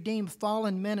redeem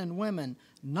fallen men and women,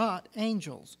 not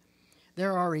angels.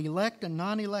 There are elect and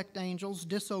non-elect angels,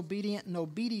 disobedient and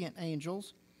obedient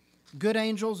angels, good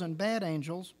angels and bad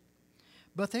angels,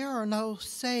 but there are no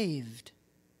saved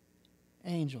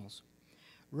angels.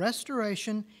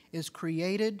 Restoration is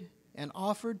created and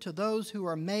offered to those who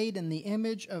are made in the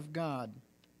image of God.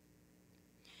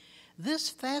 This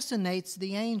fascinates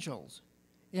the angels,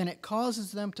 and it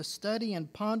causes them to study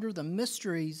and ponder the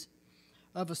mysteries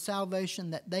of a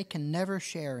salvation that they can never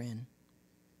share in.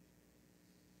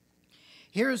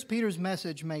 Here's Peter's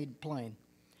message made plain.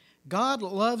 God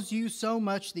loves you so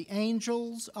much the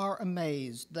angels are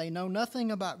amazed. They know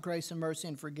nothing about grace and mercy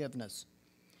and forgiveness.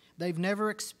 They've never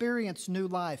experienced new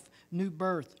life, new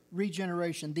birth,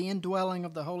 regeneration, the indwelling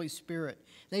of the Holy Spirit.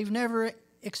 They've never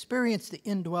experienced the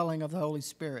indwelling of the Holy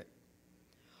Spirit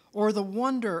or the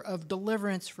wonder of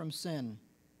deliverance from sin.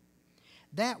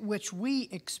 That which we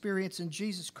experience in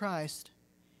Jesus Christ,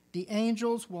 the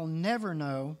angels will never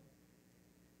know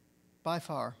by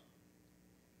far.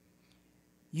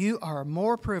 You are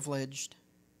more privileged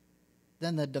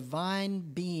than the divine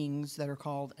beings that are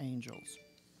called angels.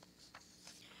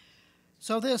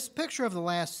 So this picture of the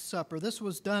Last Supper, this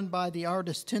was done by the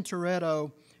artist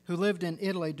Tintoretto, who lived in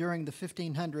Italy during the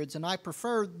 1500s, and I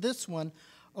prefer this one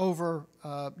over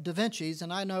Da Vinci's,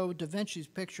 and I know Da Vinci's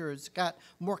picture has got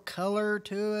more color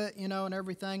to it, and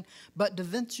everything, but Da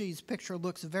Vinci's picture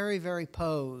looks very, very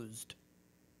posed,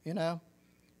 It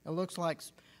looks like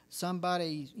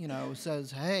somebody,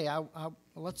 says, hey,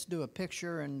 let's do a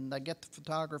picture, and they get the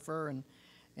photographer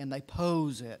and they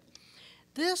pose it.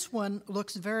 This one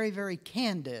looks very, very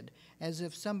candid, as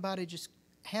if somebody just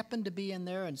happened to be in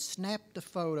there and snapped a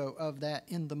photo of that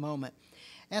in the moment.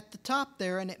 At the top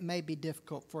there, and it may be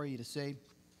difficult for you to see,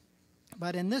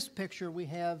 but in this picture we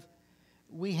have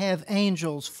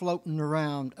angels floating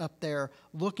around up there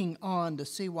looking on to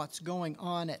see what's going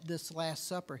on at this Last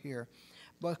Supper here,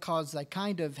 because they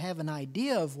kind of have an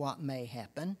idea of what may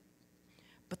happen,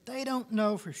 but they don't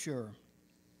know for sure.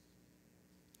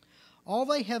 All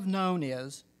they have known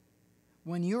is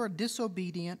when you're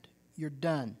disobedient, you're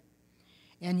done.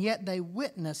 And yet they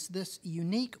witness this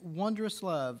unique, wondrous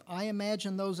love. I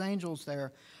imagine those angels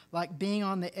there like being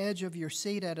on the edge of your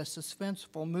seat at a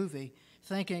suspenseful movie,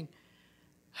 thinking,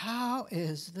 how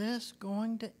is this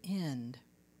going to end?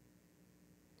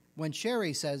 When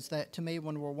Sherry says that to me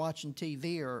when we're watching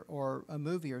TV or a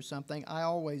movie or something, I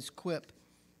always quip,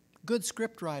 good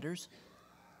script writers.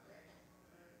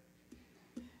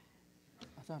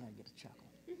 I thought I'd get a chuckle.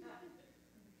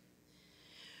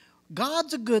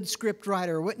 God's a good script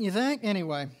writer, wouldn't you think?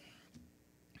 Anyway,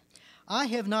 I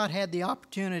have not had the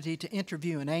opportunity to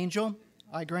interview an angel.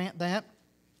 I grant that.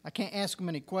 I can't ask them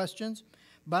any questions,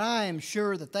 but I am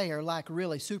sure that they are like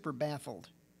really super baffled.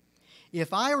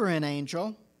 If I were an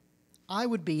angel, I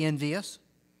would be envious.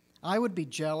 I would be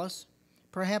jealous,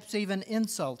 perhaps even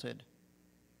insulted.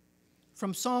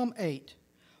 From Psalm 8,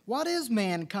 what is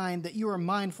mankind that you are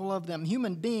mindful of them,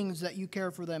 human beings that you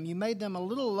care for them? You made them a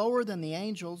little lower than the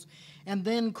angels and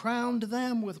then crowned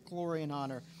them with glory and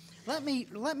honor. Let me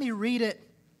read it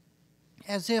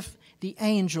as if the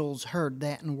angels heard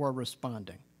that and were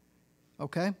responding.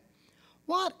 Okay?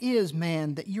 What is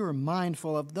man that you are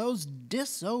mindful of those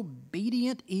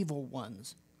disobedient evil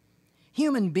ones?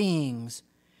 Human beings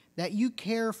that you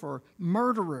care for,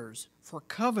 murderers, for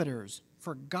coveters,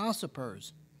 for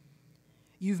gossipers.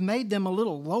 You've made them a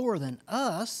little lower than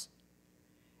us,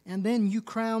 and then you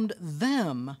crowned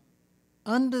them,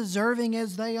 undeserving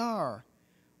as they are,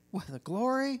 with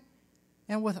glory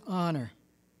and with honor.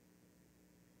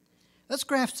 Let's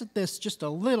grasp at this just a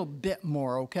little bit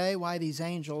more, okay? Why these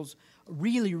angels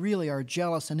really, really are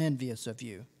jealous and envious of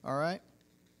you, all right?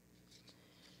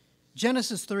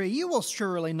 Genesis 3, you will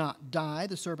surely not die,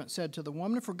 the serpent said to the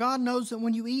woman, for God knows that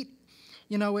when you eat,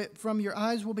 from your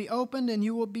eyes will be opened, and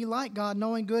you will be like God,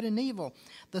 knowing good and evil.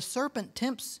 The serpent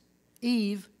tempts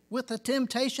Eve with the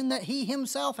temptation that he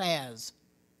himself has.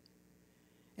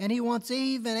 And he wants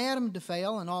Eve and Adam to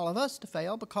fail and all of us to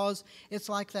fail because it's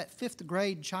like that fifth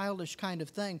grade childish kind of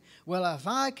thing. Well, if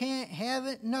I can't have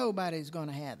it, nobody's going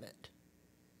to have it.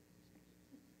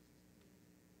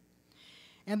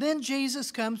 And then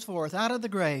Jesus comes forth out of the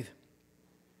grave,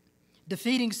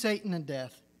 defeating Satan and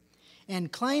death,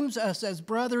 and claims us as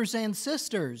brothers and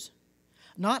sisters,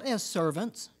 not as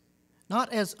servants,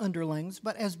 not as underlings,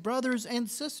 but as brothers and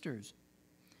sisters.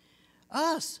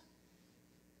 Us,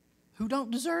 who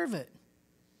don't deserve it.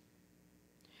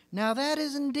 Now that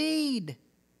is indeed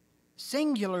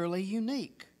singularly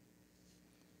unique.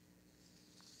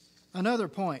 Another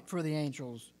point for the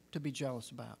angels to be jealous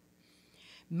about.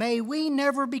 May we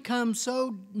never become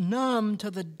so numb to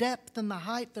the depth and the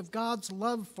height of God's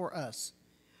love for us.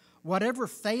 Whatever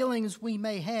failings we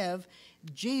may have,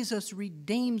 Jesus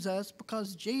redeems us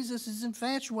because Jesus is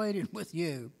infatuated with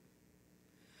you.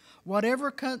 Whatever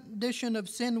condition of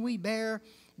sin we bear,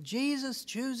 Jesus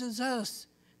chooses us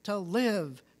to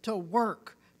live, to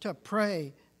work, to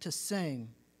pray, to sing.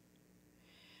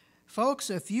 Folks,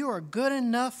 if you are good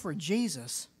enough for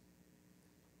Jesus,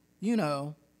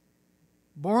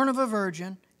 born of a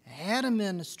virgin, had a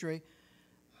ministry,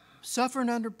 suffered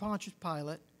under Pontius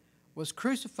Pilate, was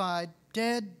crucified,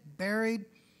 dead, buried,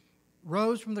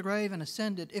 rose from the grave, and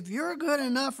ascended. If you're good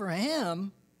enough for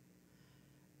him,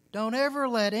 don't ever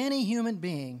let any human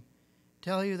being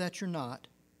tell you that you're not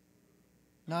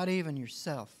even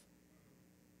yourself.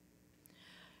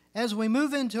 As we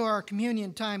move into our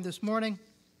communion time this morning,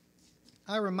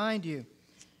 I remind you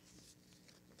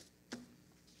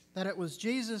that it was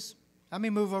Jesus. Let me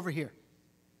move over here.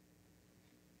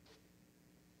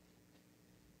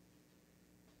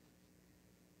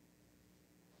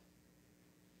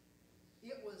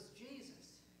 It was Jesus,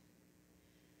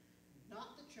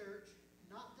 not the church,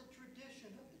 not the tradition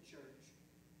of the church.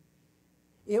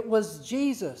 It was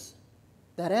Jesus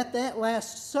that at that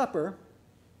Last Supper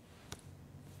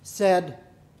said,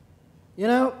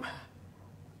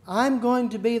 I'm going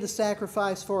to be the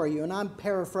sacrifice for you. And I'm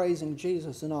paraphrasing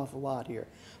Jesus an awful lot here.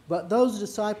 But those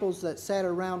disciples that sat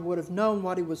around would have known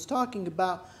what he was talking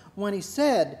about when he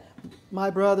said, my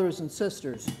brothers and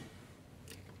sisters.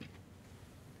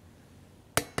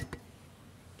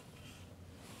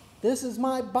 This is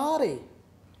my body,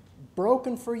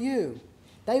 broken for you.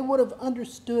 They would have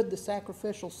understood the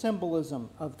sacrificial symbolism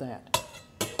of that.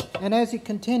 And as he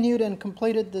continued and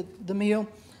completed the meal,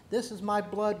 this is my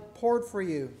blood poured for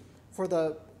you for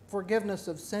the forgiveness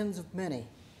of sins of many.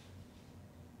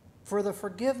 For the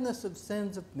forgiveness of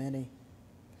sins of many.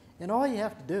 And all you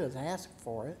have to do is ask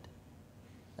for it.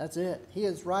 That's it. He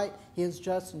is right. He is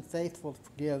just and faithful to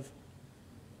forgive.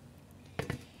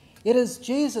 It is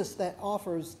Jesus that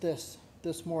offers this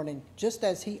morning, just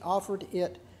as he offered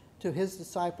it to his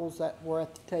disciples that were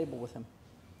at the table with him.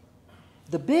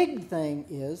 The big thing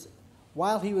is,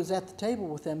 while he was at the table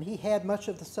with them, he had much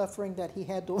of the suffering that he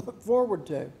had to look forward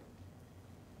to.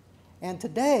 And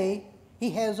today,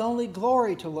 he has only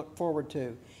glory to look forward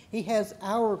to. He has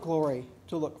our glory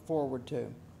to look forward to.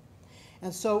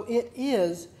 And so it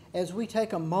is, as we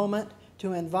take a moment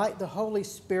to invite the Holy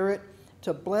Spirit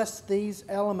to bless these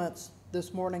elements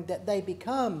this morning, that they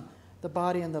become the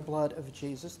body and the blood of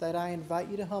Jesus, that I invite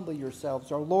you to humble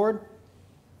yourselves. Our Lord,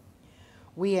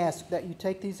 we ask that you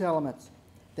take these elements,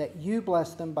 that you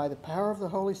bless them by the power of the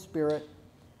Holy Spirit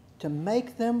to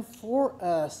make them for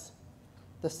us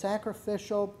the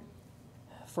sacrificial,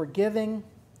 forgiving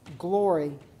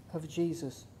glory of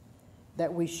Jesus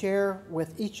that we share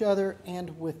with each other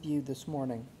and with you this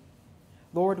morning.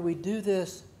 Lord, we do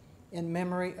this in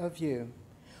memory of you.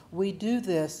 We do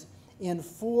this in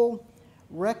full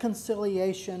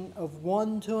reconciliation of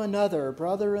one to another,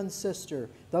 brother and sister,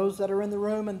 those that are in the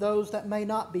room and those that may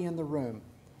not be in the room.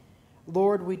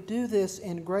 Lord, we do this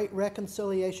in great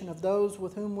reconciliation of those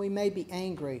with whom we may be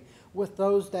angry, with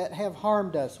those that have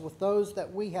harmed us, with those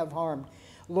that we have harmed.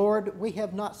 Lord, we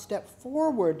have not stepped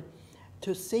forward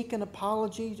to seek an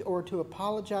apology or to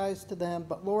apologize to them,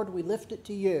 but Lord, we lift it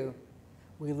to you.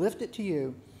 We lift it to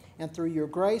you. And through your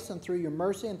grace and through your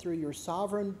mercy and through your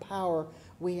sovereign power,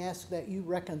 we ask that you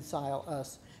reconcile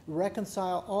us.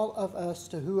 Reconcile all of us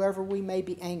to whoever we may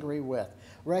be angry with.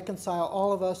 Reconcile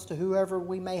all of us to whoever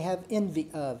we may have envy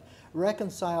of.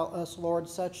 Reconcile us, Lord,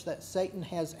 such that Satan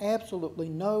has absolutely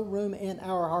no room in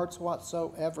our hearts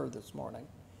whatsoever this morning.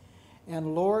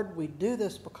 And Lord, we do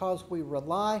this because we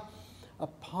rely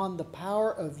upon the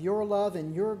power of your love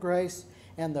and your grace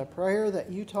and the prayer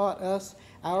that you taught us.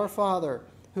 Our Father,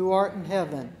 who art in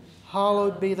heaven,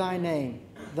 hallowed be thy name.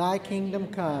 Thy kingdom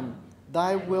come,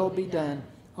 thy will be done,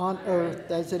 on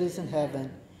earth as it is in heaven.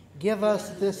 Give us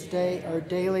this day our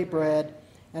daily bread,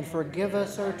 and forgive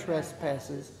us our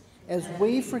trespasses, as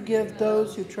we forgive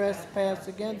those who trespass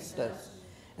against us.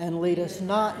 And lead us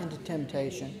not into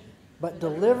temptation, but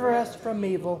deliver us from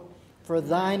evil. For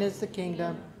thine is the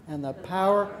kingdom, and the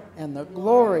power, and the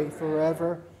glory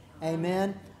forever.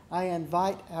 Amen. I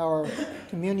invite our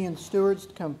communion stewards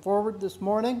to come forward this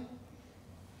morning.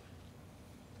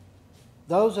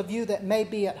 Those of you that may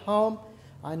be at home,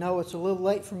 I know it's a little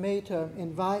late for me to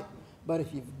invite, but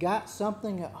if you've got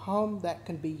something at home that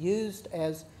can be used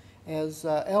as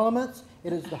elements,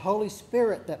 it is the Holy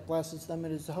Spirit that blesses them.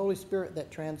 It is the Holy Spirit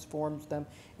that transforms them.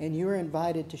 And you're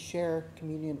invited to share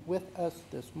communion with us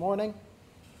this morning.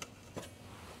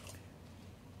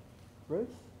 Ruth?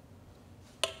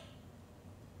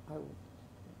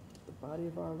 The body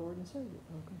of our Lord and Savior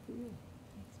broken for you.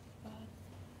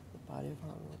 The body of our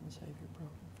Lord and Savior broken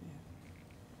for you.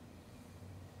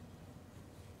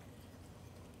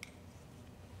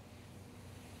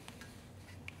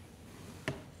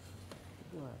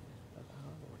 The blood of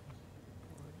our Lord and Savior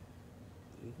poured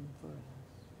even for us.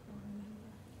 The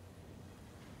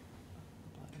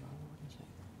blood of our Lord and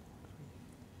Savior poured for you.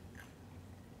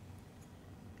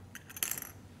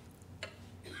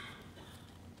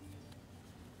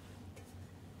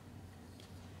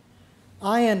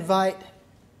 I invite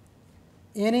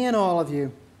any and all of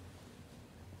you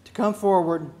to come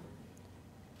forward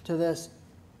to this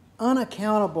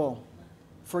unaccountable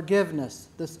forgiveness,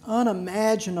 this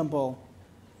unimaginable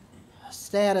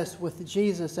status with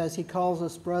Jesus as he calls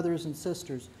us brothers and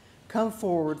sisters. Come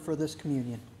forward for this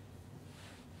communion.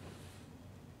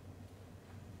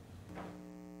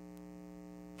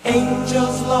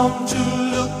 Angels long to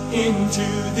look into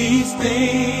these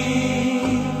things.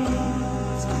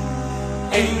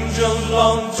 Angels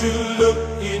long to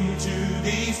look into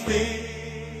these things.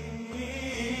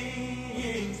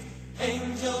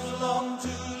 Angels long to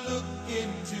look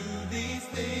into these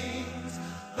things.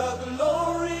 The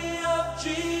glory of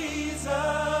Jesus.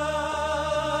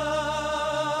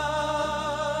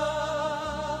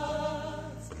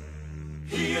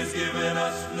 He has given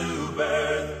us new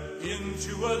birth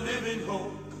into a living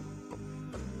hope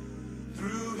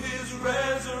through his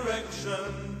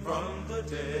resurrection from the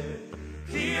dead.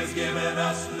 He has given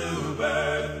us new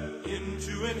birth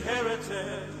into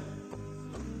inheritance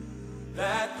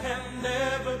that can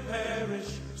never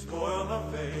perish, spoil or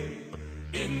fade.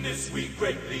 In this we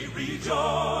greatly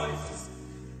rejoice.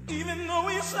 Even though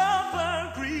we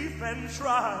suffer grief and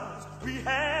trials, we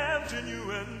have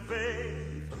genuine faith.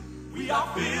 We are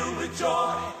filled with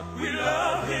joy, we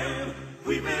love him,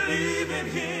 we believe in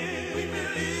him, we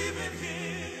believe in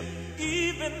him.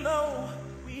 Even though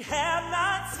we have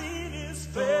not seen his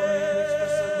face,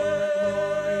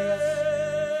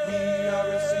 we are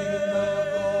receiving the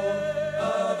gold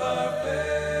of our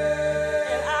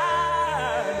faith.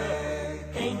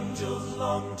 And angels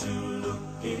long to look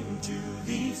into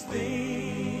these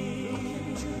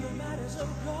things. Into the matters of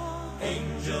God.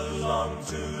 Angels long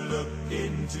to look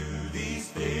into these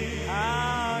things.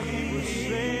 How he was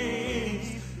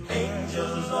saved.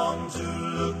 Angels long to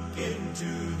look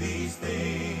into these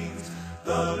things.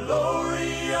 The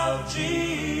glory of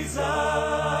Jesus.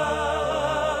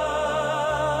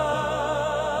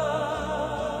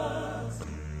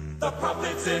 The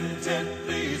prophets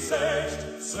intently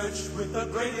searched with the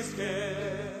greatest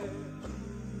care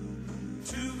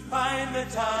to find the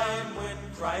time when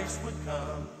Christ would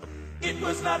come. It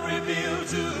was not revealed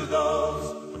to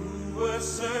those who were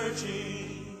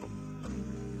searching,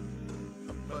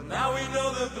 but now we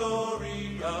know the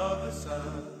glory of the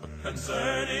Son.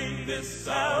 Concerning this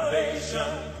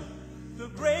salvation, the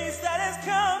grace that has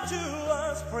come to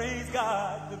us, praise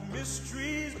God, the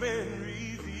mystery's been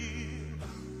revealed.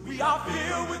 We are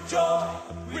filled with joy,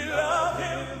 we love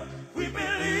him, we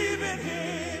believe in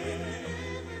him.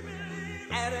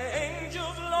 And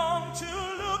angels long to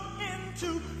look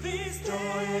into these things.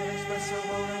 Joy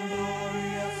inexpressible and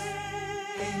glorious.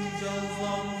 Angels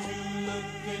long to look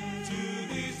into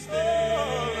these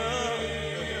things.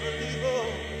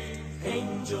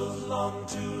 Angels long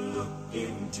to look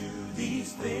into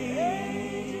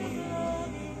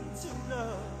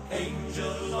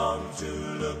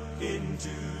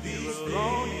into these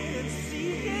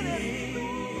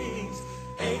things.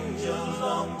 Angels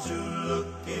long to look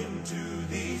into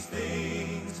these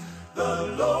things.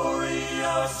 The glory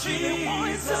of Jesus. They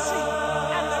wanted to see,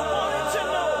 and they wanted to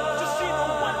know, to see the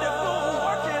wonderful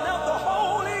working of the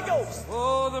Holy Ghost.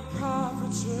 Oh, the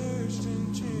prophets searched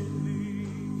intently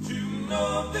to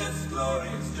know this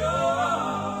glorious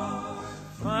joy.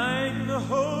 Find the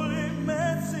holy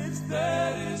message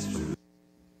that is true.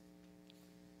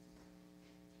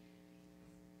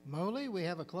 Molly, we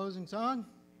have a closing song.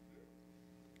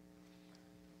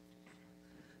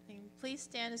 Please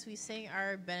stand as we sing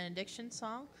our benediction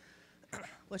song,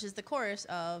 which is the chorus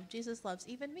of Jesus Loves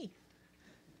Even Me.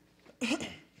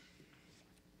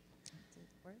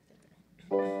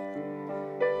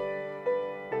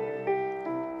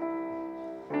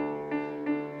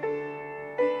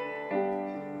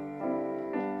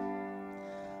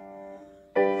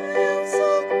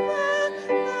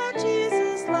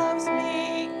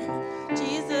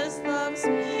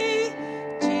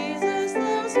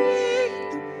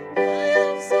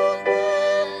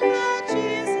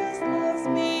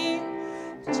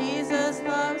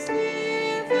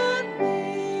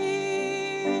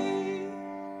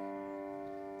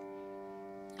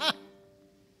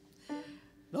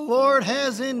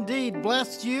 Indeed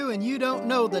blessed you, and you don't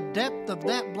know the depth of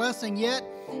that blessing yet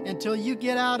until you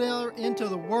get out into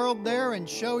the world there and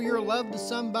show your love to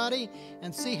somebody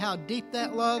and see how deep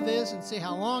that love is and see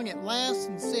how long it lasts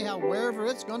and see how wherever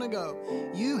it's going to go.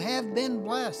 You have been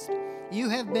blessed. You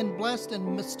have been blessed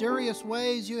in mysterious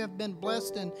ways. You have been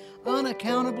blessed in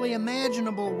unaccountably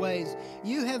imaginable ways.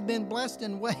 You have been blessed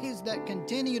in ways that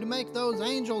continue to make those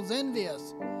angels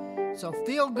envious. So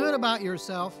feel good about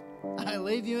yourself. I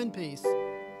leave you in peace.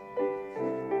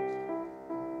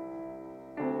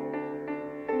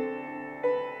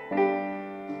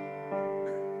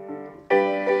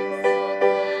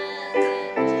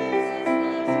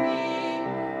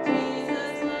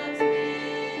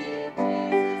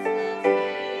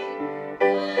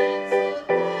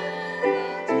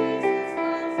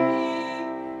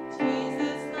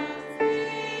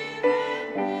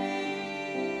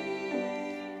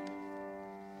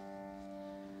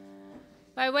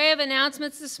 By way of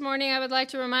announcements this morning, I would like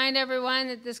to remind everyone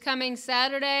that this coming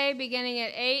Saturday, beginning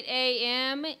at 8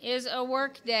 a.m., is a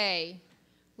work day.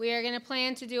 We are going to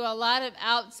plan to do a lot of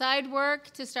outside work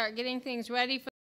to start getting things ready for